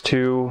opposed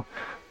to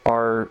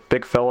our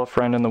big fella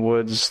friend in the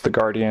woods, the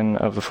guardian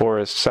of the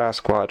forest,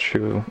 Sasquatch,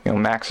 who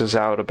maxes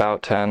out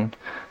about 10.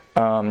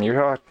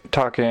 You're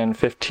talking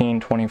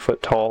 15, 20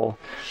 foot tall,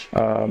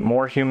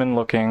 more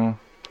human-looking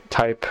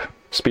type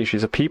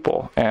species of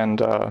people.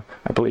 And I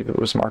believe it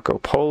was Marco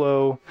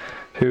Polo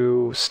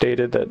who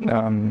stated that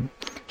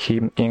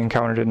he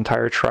encountered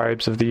entire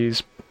tribes of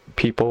these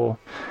people.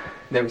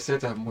 They were said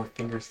to have more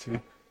fingers too.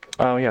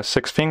 Oh yeah,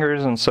 6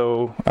 fingers, and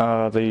so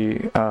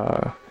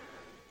the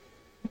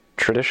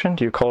tradition,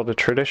 do you call it a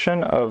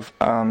tradition, of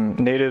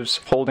natives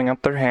holding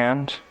up their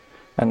hand,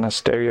 and the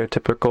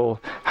stereotypical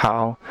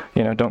how,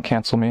 don't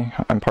cancel me,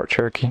 I'm part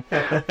Cherokee,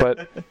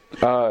 but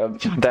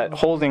that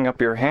holding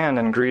up your hand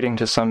and greeting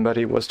to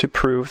somebody was to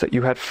prove that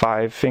you had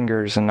 5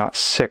 fingers and not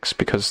 6,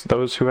 because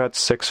those who had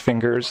 6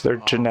 fingers, their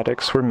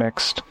genetics were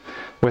mixed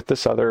with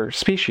this other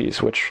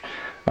species, which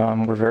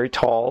were very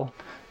tall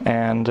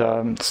and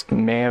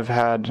may have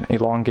had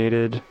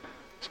elongated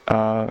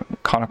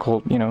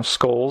conical,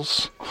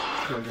 skulls.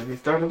 Don't get me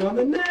started on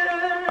the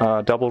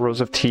neck. Double rows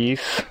of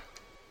teeth.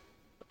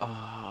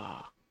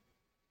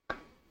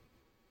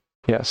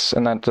 Yes,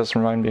 and that does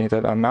remind me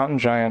that a mountain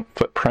giant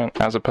footprint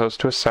as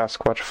opposed to a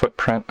Sasquatch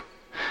footprint.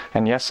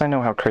 And yes, I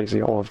know how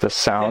crazy all of this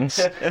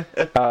sounds.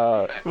 What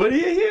are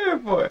you here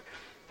for?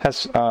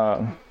 Has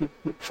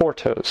 4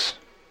 toes.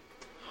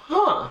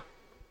 Huh.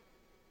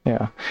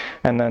 Yeah.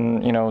 And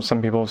then,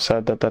 some people have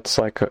said that that's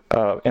like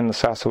in the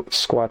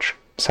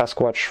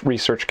Sasquatch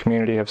research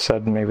community have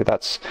said maybe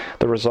that's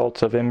the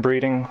result of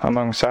inbreeding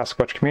among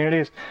Sasquatch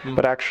communities,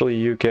 but actually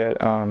you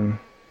get, I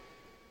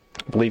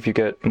believe you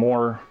get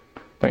more,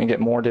 don't you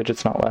get more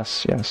digits, not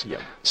less? Yes.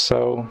 Yep.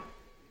 So,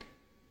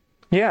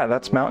 yeah,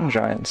 that's mountain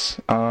giants.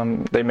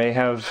 They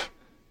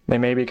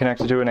may be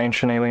connected to an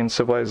ancient alien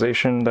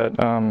civilization that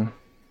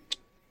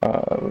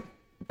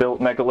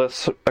built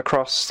megaliths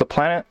across the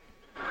planet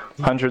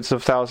hundreds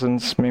of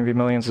thousands, maybe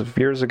millions of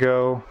years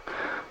ago.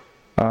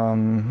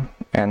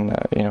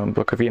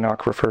 Book of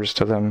Enoch refers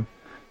to them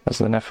as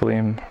the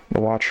Nephilim, the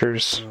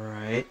Watchers.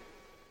 Right.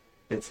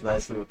 It's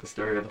nicely with the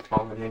story of the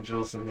fallen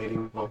angels and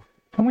medieval.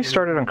 And we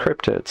started on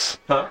cryptids.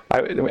 Huh?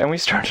 And we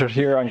started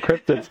here on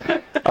cryptids.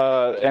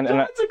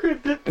 That's a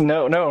cryptid.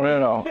 No.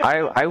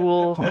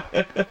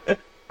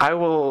 I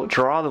will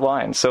draw the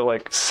line. So,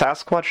 like,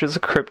 Sasquatch is a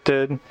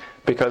cryptid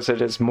because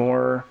it is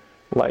more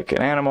like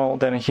an animal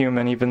than a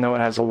human, even though it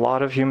has a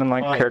lot of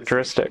human-like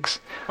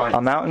characteristics.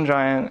 A mountain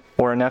giant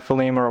or a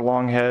Nephilim or a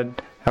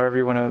longhead, however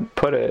you want to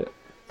put it,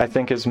 I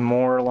think is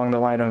more along the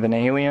line of an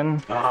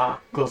alien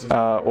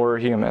or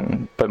a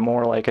human, but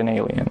more like an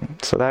alien.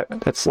 So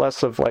that's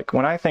less of like,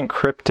 when I think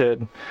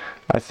cryptid,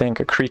 I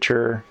think a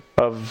creature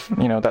of,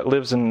 that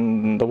lives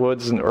in the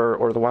woods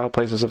or the wild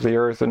places of the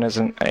earth and is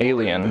an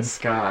alien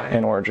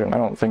in origin. I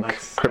don't think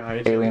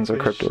aliens are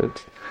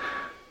cryptids.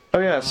 Oh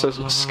yeah, so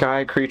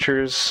sky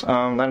creatures,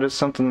 that is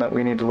something that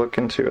we need to look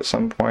into at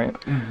some point.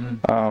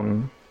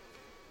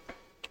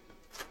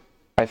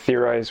 I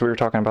theorize, we were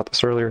talking about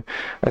this earlier,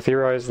 I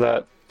theorize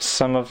that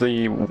some of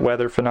the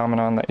weather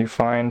phenomenon that you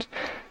find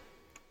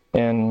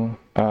in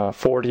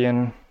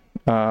Fortean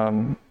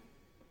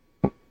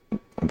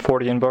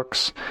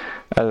books,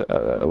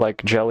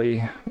 like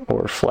jelly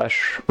or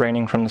flesh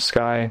raining from the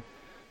sky,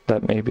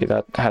 that maybe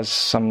that has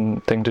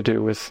something to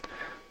do with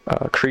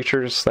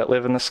creatures that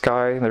live in the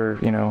sky. They're,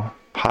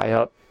 high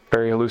up,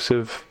 very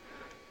elusive,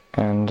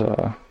 and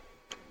I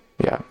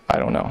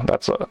don't know.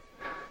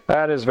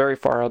 That is very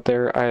far out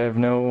there. I have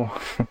no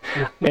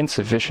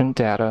insufficient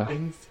data.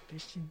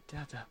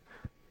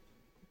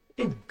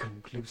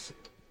 Inconclusive.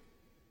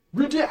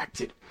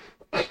 Redacted.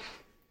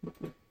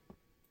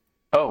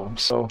 Oh,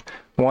 so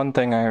one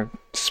thing I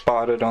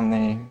spotted on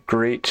the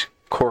great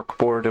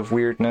corkboard of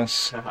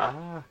weirdness,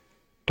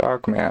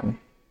 Dogman.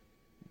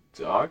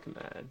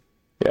 Dogman?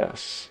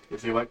 Yes.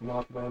 Is he like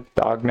Mothman?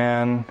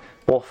 Dogman,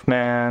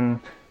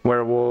 Wolfman,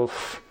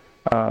 Werewolf.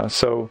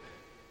 So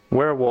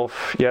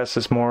werewolf, yes,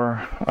 is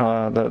more,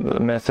 the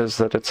myth is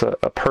that it's a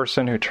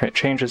person who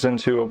changes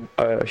into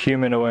a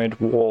humanoid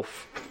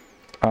wolf.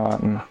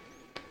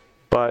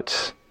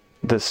 But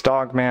this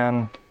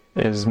Dogman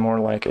is more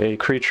like a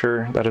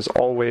creature that is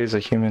always a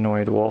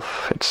humanoid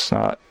wolf. It's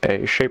not a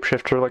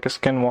shapeshifter like a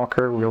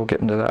skinwalker. We'll get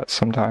into that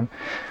sometime.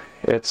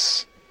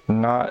 It's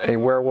not a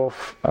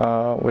werewolf,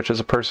 which is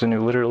a person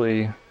who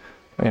literally,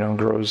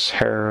 grows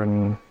hair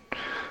and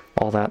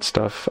all that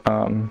stuff.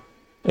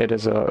 It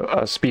is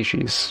a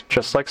species,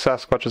 just like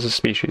Sasquatch is a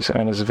species,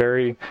 and is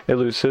very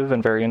elusive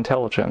and very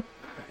intelligent.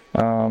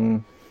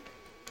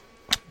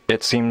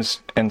 It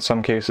seems, in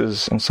some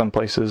cases, in some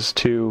places,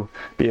 to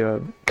be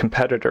a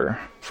competitor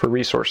for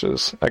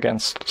resources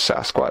against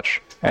Sasquatch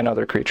and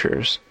other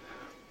creatures.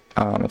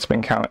 It's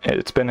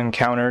been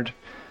encountered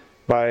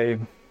by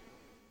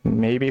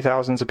maybe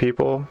thousands of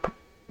people,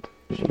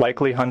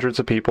 likely hundreds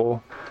of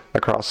people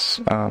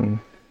across,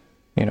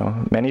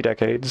 many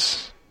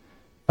decades.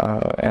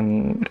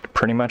 And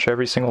pretty much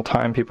every single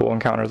time people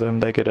encounter them,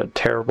 they get a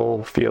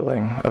terrible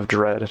feeling of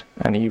dread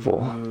and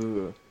evil.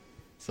 Ooh.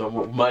 So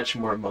much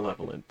more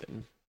malevolent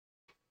than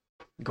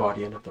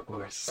Guardian of the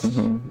Forest.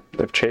 Mm-hmm.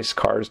 They've chased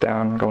cars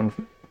down, going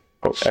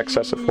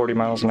excess of 40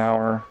 miles an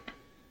hour.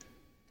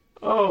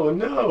 Oh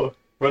no!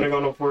 Running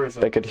on a forest.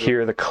 They could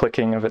hear the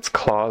clicking of its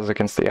claws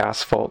against the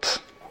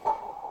asphalt.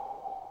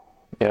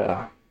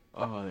 Yeah.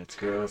 Oh, that's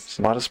gross. There's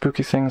a lot of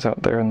spooky things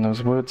out there in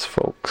those woods,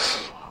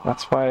 folks.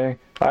 That's why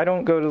I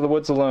don't go to the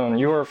woods alone.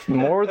 You are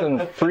more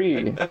than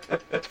free.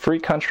 It's free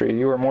country.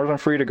 You are more than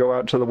free to go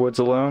out to the woods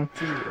alone.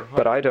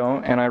 But I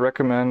don't, and I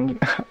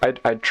recommend,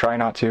 I'd try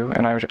not to,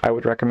 and I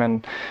would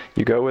recommend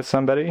you go with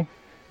somebody,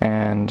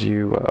 and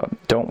you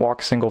don't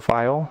walk single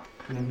file.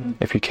 Mm-hmm.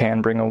 If you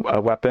can bring a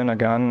weapon, a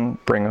gun,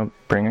 bring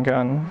a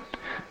gun.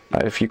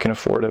 If you can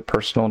afford a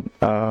personal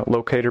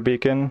locator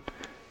beacon,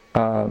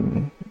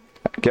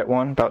 get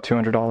one, about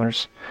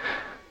 $200.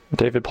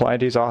 David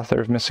Paulides,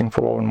 author of Missing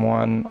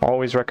 411,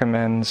 always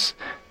recommends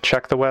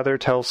check the weather,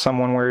 tell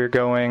someone where you're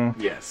going.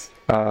 Yes.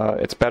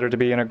 It's better to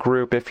be in a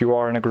group if you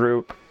are in a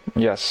group.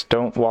 Yes,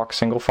 don't walk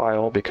single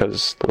file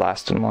because the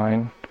last in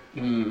line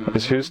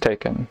is who's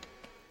taken.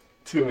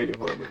 Too many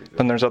horror movies.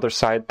 Then there's other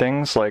side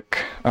things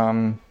like,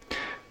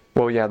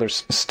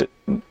 there's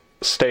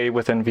stay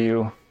within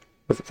view,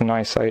 within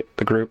eyesight,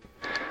 the group.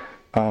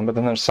 But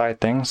then there's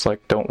side things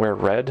like don't wear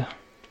red.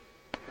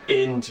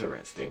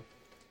 Interesting.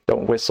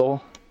 Don't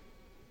whistle.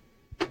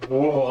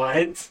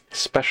 What?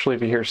 Especially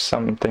if you hear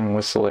something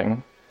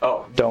whistling.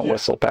 Oh, don't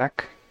whistle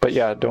back. But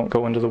yeah, don't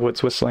go into the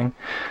woods whistling.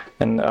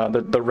 And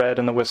the red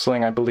and the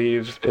whistling, I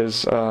believe,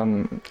 is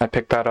I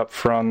picked that up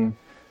from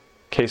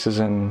cases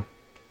in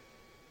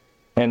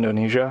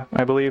Indonesia,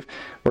 I believe,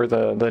 where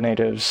the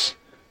natives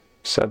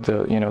said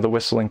the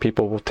whistling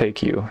people will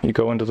take you. You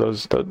go into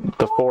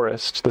the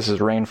forest. This is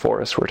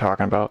rainforest we're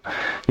talking about.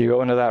 You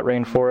go into that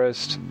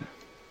rainforest,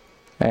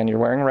 and you're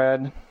wearing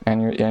red,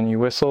 and you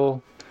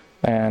whistle.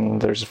 And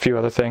there's a few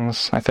other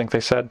things, I think they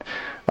said.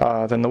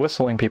 Then the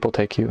whistling people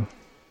take you.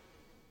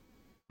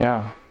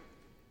 Yeah.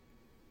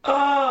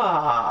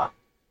 Ah!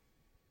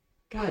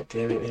 God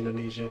damn it,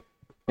 Indonesia.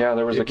 Yeah,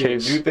 there was a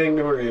case. New thing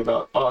to worry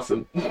about.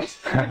 Awesome.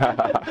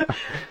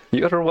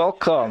 You're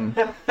welcome.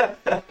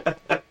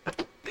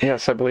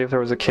 Yes, I believe there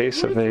was a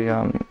case of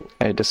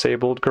a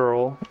disabled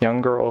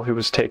young girl, who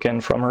was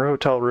taken from her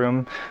hotel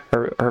room.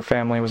 Her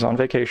family was on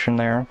vacation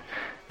there,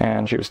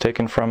 and she was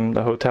taken from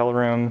the hotel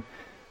room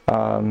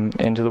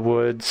into the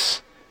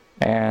woods,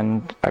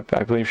 and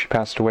I believe she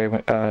passed away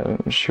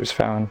when she was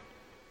found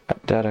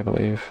dead, I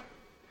believe.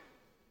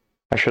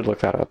 I should look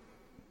that up.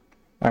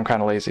 I'm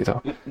kind of lazy,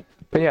 though.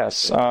 But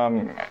yes,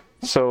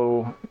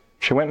 so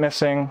she went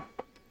missing.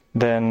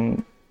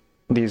 Then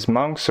these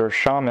monks or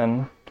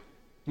shaman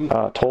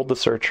told the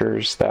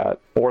searchers that,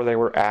 or they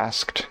were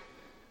asked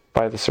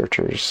by the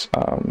searchers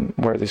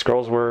where these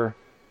girls were,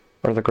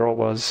 or the girl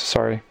was,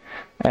 sorry.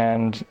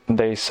 And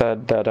they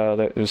said that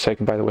it was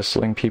taken by the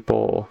whistling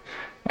people,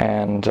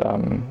 and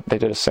they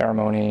did a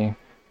ceremony,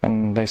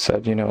 and they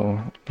said,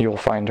 you'll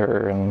find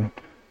her, and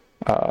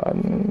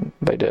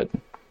they did.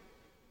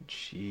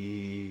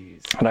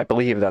 Jeez. And I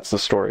believe that's the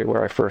story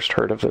where I first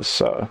heard of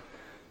this,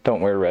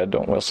 don't wear red,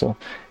 don't whistle.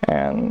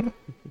 And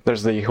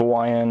there's the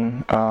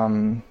Hawaiian,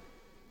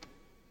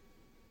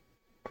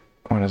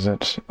 what is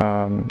it?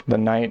 The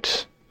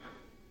night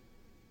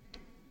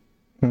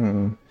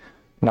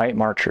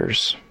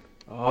marchers.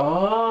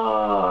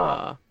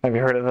 Ah. Have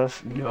you heard of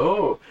this?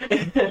 No.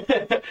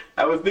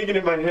 I was thinking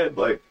in my head,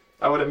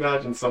 I would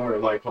imagine somewhere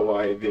like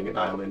Hawaii, being an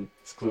island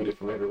excluded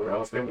from everywhere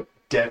else, they would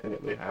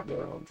definitely have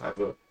their own type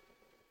of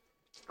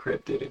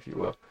cryptid, if you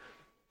will.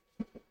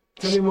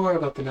 Tell me more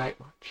about the night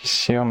march. You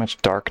see how much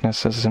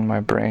darkness is in my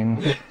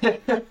brain?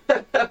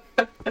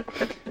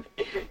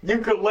 You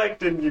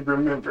collect and you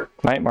remember.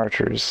 Night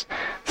marchers,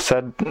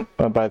 said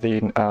by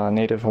the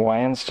native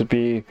Hawaiians to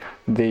be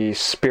the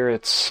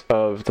spirits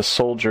of the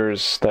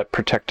soldiers that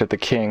protected the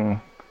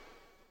king.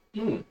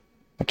 The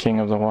king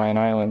of the Hawaiian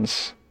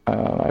Islands,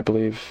 I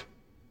believe.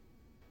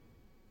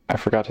 I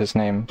forgot his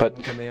name, but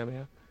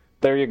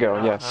there you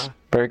go. Yes,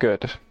 very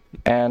good.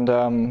 And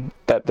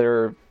that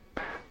they're,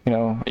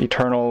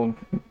 eternal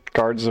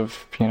guards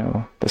of,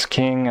 this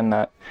king, and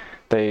that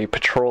they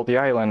patrol the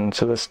island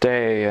to this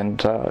day,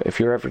 and if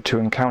you're ever to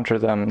encounter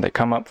them, they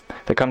come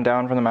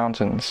down from the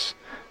mountains,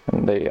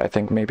 and they, I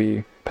think,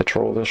 maybe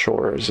patrol the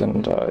shores,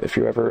 and if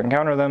you ever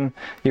encounter them,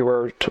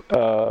 you're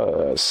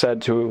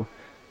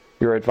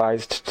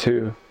advised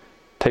to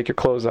take your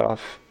clothes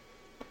off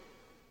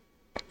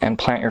and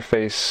plant your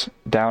face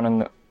down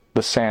in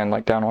the sand,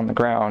 like down on the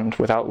ground,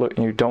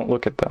 you don't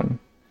look at them,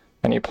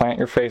 and you plant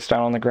your face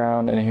down on the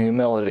ground in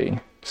humility,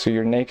 so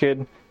you're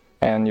naked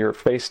and you're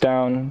face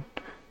down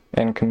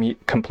in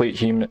complete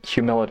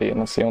humility, and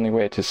that's the only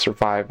way to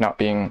survive not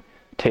being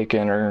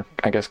taken or,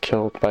 I guess,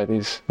 killed by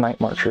these night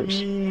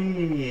marchers.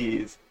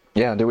 Jeez.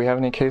 Yeah, do we have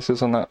any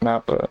cases on that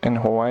map in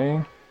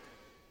Hawaii?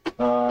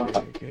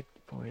 Very good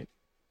point.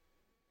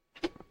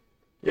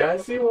 Yeah, I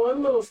see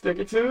one little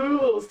sticker, 2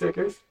 little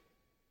stickers.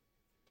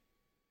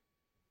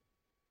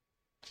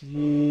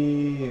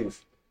 Jeez.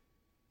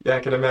 Yeah, I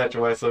can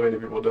imagine why so many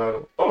people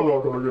died. I'm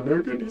not gonna get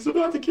naked, he's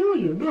about to kill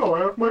you. No, I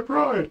have my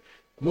pride.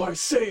 My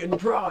Saiyan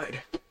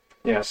pride.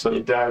 Yeah, so He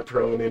died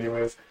prone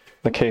anyways.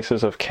 the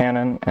cases of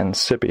Cannon and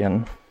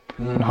Sibian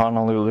in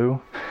Honolulu.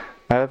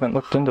 I haven't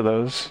looked into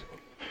those.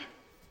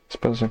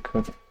 Suppose I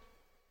could.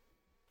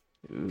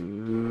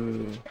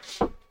 Ooh.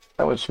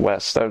 That was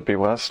west. That would be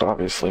west,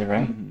 obviously,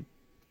 right? Mm-hmm.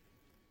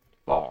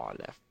 Far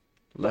left.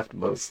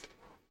 Leftmost.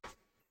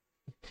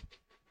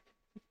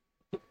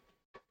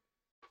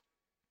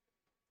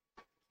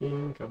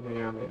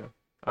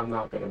 I'm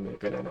not gonna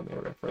make an anime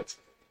reference.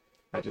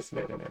 I just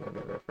made an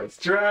anime reference.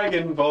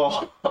 Dragon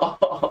Ball!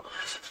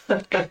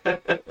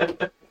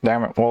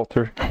 Damn it,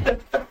 Walter.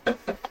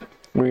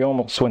 We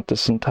almost went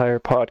this entire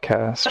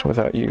podcast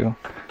without you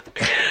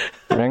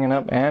bringing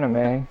up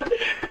anime.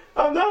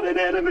 I'm not an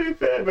anime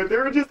fan, but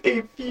there are just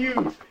a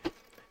few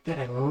that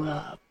I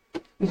love.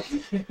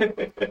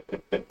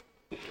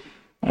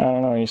 I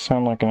don't know, you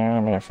sound like an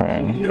anime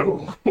fan.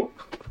 No.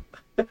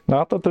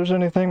 Not that there's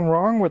anything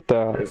wrong with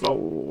that. There's a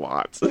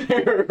lot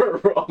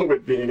wrong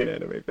with being an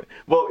anime fan.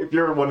 Well, if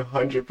you're a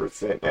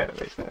 100%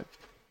 anime fan,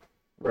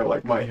 where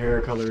like my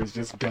hair color is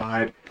just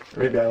dyed,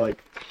 or maybe I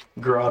like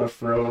grow out a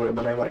fro and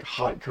then I like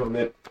hot comb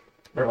it,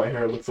 or my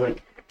hair looks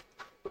like,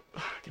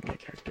 give me a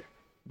character,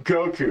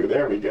 Goku.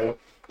 There we go.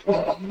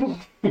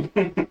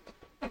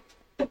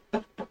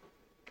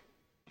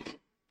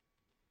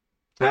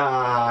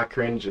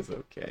 Cringe is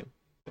okay.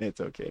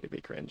 It's okay to be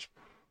cringe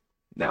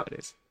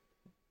nowadays.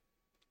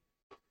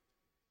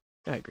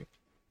 I agree.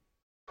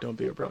 Don't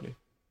be a brony.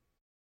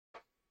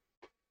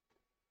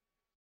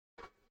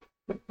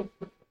 I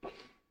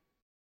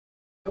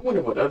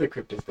wonder what other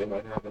cryptids they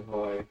might have in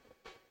Hawaii.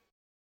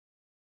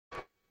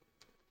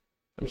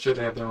 I'm sure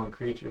they have their own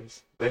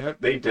creatures.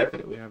 They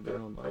definitely have their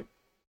own like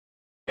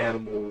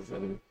animals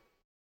and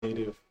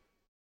native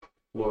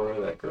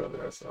flora that grow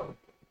there, so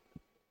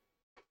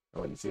I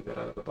wouldn't see that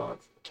out of the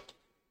box.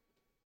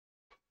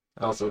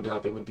 I also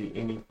doubt there would be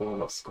any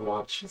form of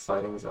Squatch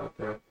sightings out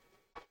there.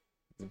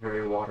 It's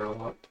very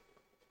waterlogged.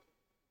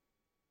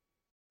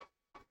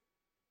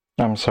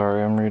 I'm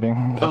sorry, I'm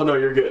reading. Oh no,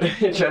 you're good.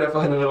 Trying to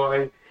find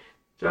Hawaii.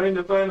 Trying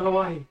to find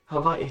Hawaii.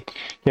 Hawaii.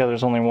 Yeah,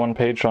 there's only one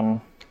page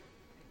on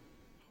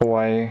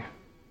Hawaii,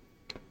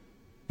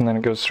 and then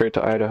it goes straight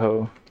to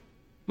Idaho.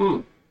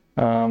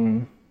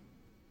 And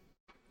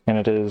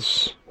it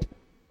is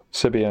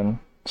Sibian,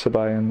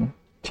 Teodoro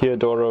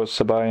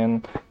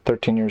Sibian,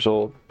 13 years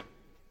old.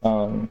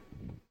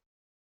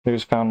 He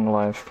was found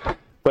alive.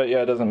 But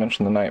yeah, it doesn't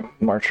mention the night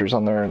marchers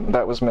on there.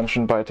 That was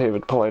mentioned by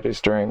David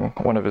Paulides during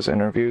one of his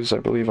interviews, I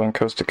believe, on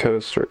Coast to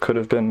Coast, or it could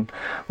have been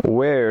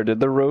Where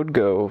Did the Road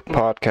Go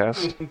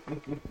podcast.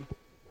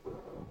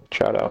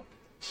 Shout out.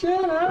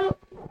 Shout out.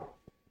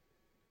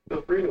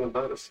 Feel free to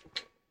invite us.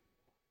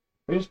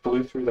 We just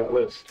blew through that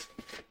list.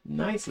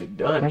 Nicely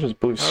done. We just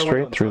blew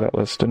straight through that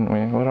list, didn't we?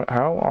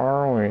 How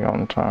are we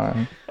on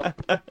time?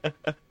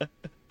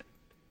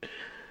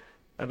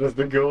 That is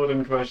the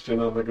golden question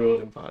on the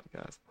Golden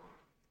Podcast.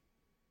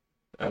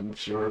 I'm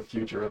sure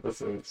future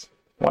episodes.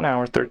 1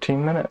 hour,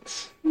 13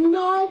 minutes.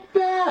 Not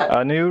bad!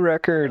 A new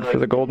record for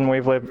the Golden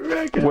Wavelength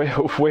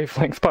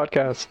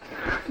podcast.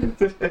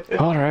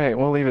 Alright,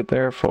 we'll leave it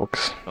there,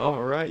 folks.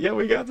 Alright, yeah,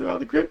 we got through all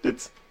the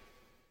cryptids.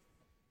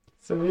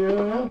 So,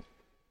 yeah,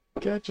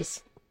 catch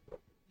us.